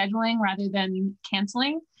were rescheduling rather than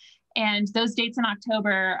canceling. And those dates in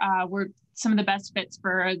October were some of the best fits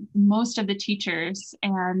for most of the teachers.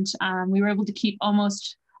 And we were able to keep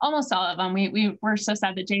almost all of them. We were so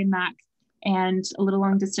sad that Jay and Mac and A Little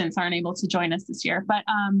Long Distance aren't able to join us this year. But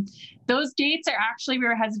those dates are actually, we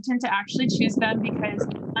were hesitant to actually choose them because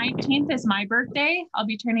the 19th is my birthday. I'll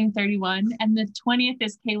be turning 31. And the 20th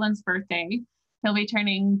is Kaylin's birthday. He'll be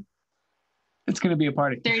turning... It's going to be a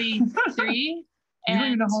party. 33. You don't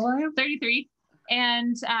even know how old I am? 33.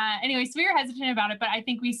 And anyway, so we were hesitant about it, but I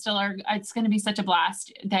think we still are. It's going to be such a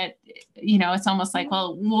blast that, it's almost like,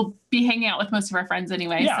 well, we'll be hanging out with most of our friends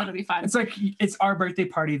anyway, so it'll be fun. It's like, it's our birthday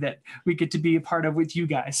party that we get to be a part of with you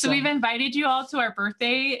guys. So we've invited you all to our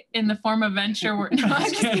birthday in the form of Venture. No,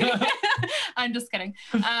 I'm just kidding. I'm just kidding.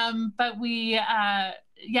 But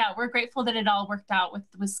we're grateful that it all worked out with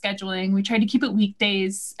scheduling. We tried to keep it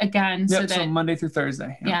weekdays again. So Monday through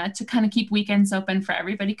Thursday. Yeah, to kind of keep weekends open for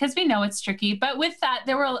everybody because we know it's tricky. But with that,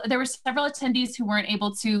 there were several attendees who weren't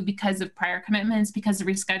able to because of prior commitments, because of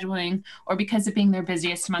rescheduling, or because of being their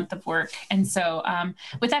busiest month of work. And so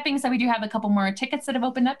with that being said, we do have a couple more tickets that have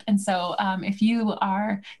opened up. And so if you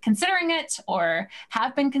are considering it or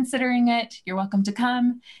have been considering it, you're welcome to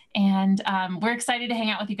come. And we're excited to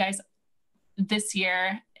hang out with you guys this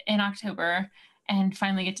year in October and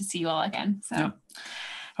finally get to see you all again. So,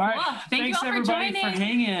 all right. Well, thanks you all everybody for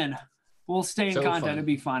hanging. We'll stay in contact. It'll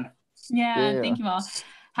be fun. Yeah. Thank you all.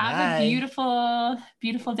 Have a beautiful,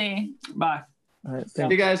 beautiful day. Bye. All right.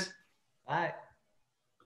 Thank you guys. Bye.